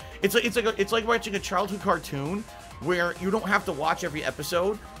 It's like watching a childhood cartoon where you don't have to watch every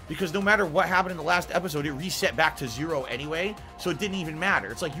episode because no matter what happened in the last episode, it reset back to 0 anyway, so it didn't even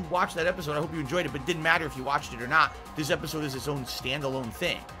matter. It's like you watched that episode, I hope you enjoyed it, but it didn't matter if you watched it or not. This episode is its own standalone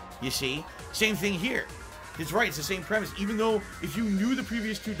thing, you see? Same thing here. It's right, it's the same premise, even though if you knew the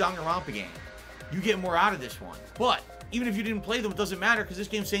previous 2 Danganronpa games, you get more out of this one. But even if you didn't play them, it doesn't matter because this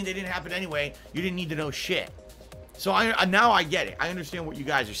game's saying they didn't happen anyway. You didn't need to know shit. So now I get it. I understand what you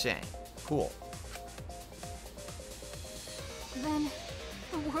guys are saying. Cool. Then,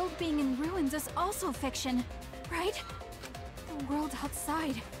 the world being in ruins is also fiction, right? The world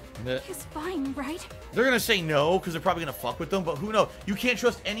outside is fine, right? They're gonna say no, because they're probably gonna fuck with them, but who knows? You can't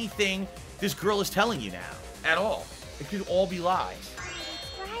trust anything this girl is telling you now, at all. It could all be lies.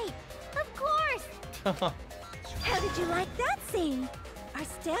 That's right. Of course. How did you like that scene? Our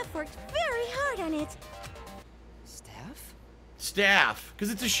staff worked very hard on it. Staff,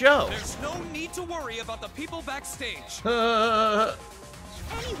 because it's a show. There's no need to worry about the people backstage. Anyway,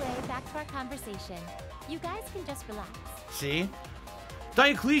 back to our conversation. You guys can just relax. See?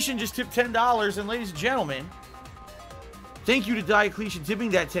 Diocletian just tipped $10, and ladies and gentlemen, thank you to Diocletian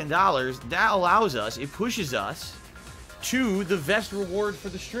tipping that $10. That allows us, it pushes us to the best reward for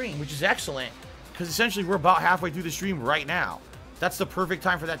the stream, which is excellent, because essentially we're about halfway through the stream right now. That's the perfect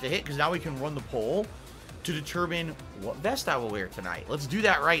time for that to hit, because now we can run the poll to determine what vest I will wear tonight. Let's do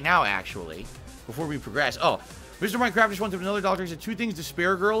that right now, actually, before we progress. Oh, Mr. Minecraft just wanted another $1. He said 2 things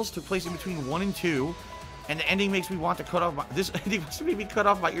Despair Girls took place in between 1 and 2, and the ending makes me want to cut off my... This ending makes me cut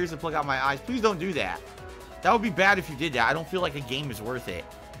off my ears and plug out my eyes. Please don't do that. That would be bad if you did that. I don't feel like a game is worth it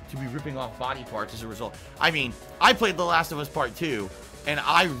to be ripping off body parts as a result. I mean, I played The Last of Us Part 2, and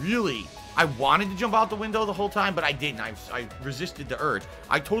I really I wanted to jump out the window the whole time, but I didn't. I resisted the urge.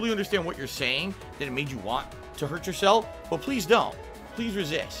 I totally understand what you're saying, that it made you want to hurt yourself, but please don't. Please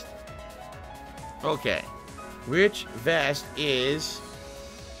resist. Okay. Which vest is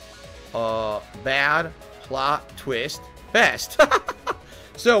bad plot twist best?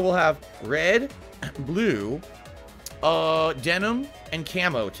 So we'll have red, blue, denim, and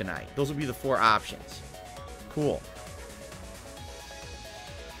camo tonight. Those will be the 4 options. Cool.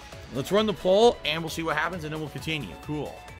 Let's run the poll, and we'll see what happens, and then we'll continue. Cool.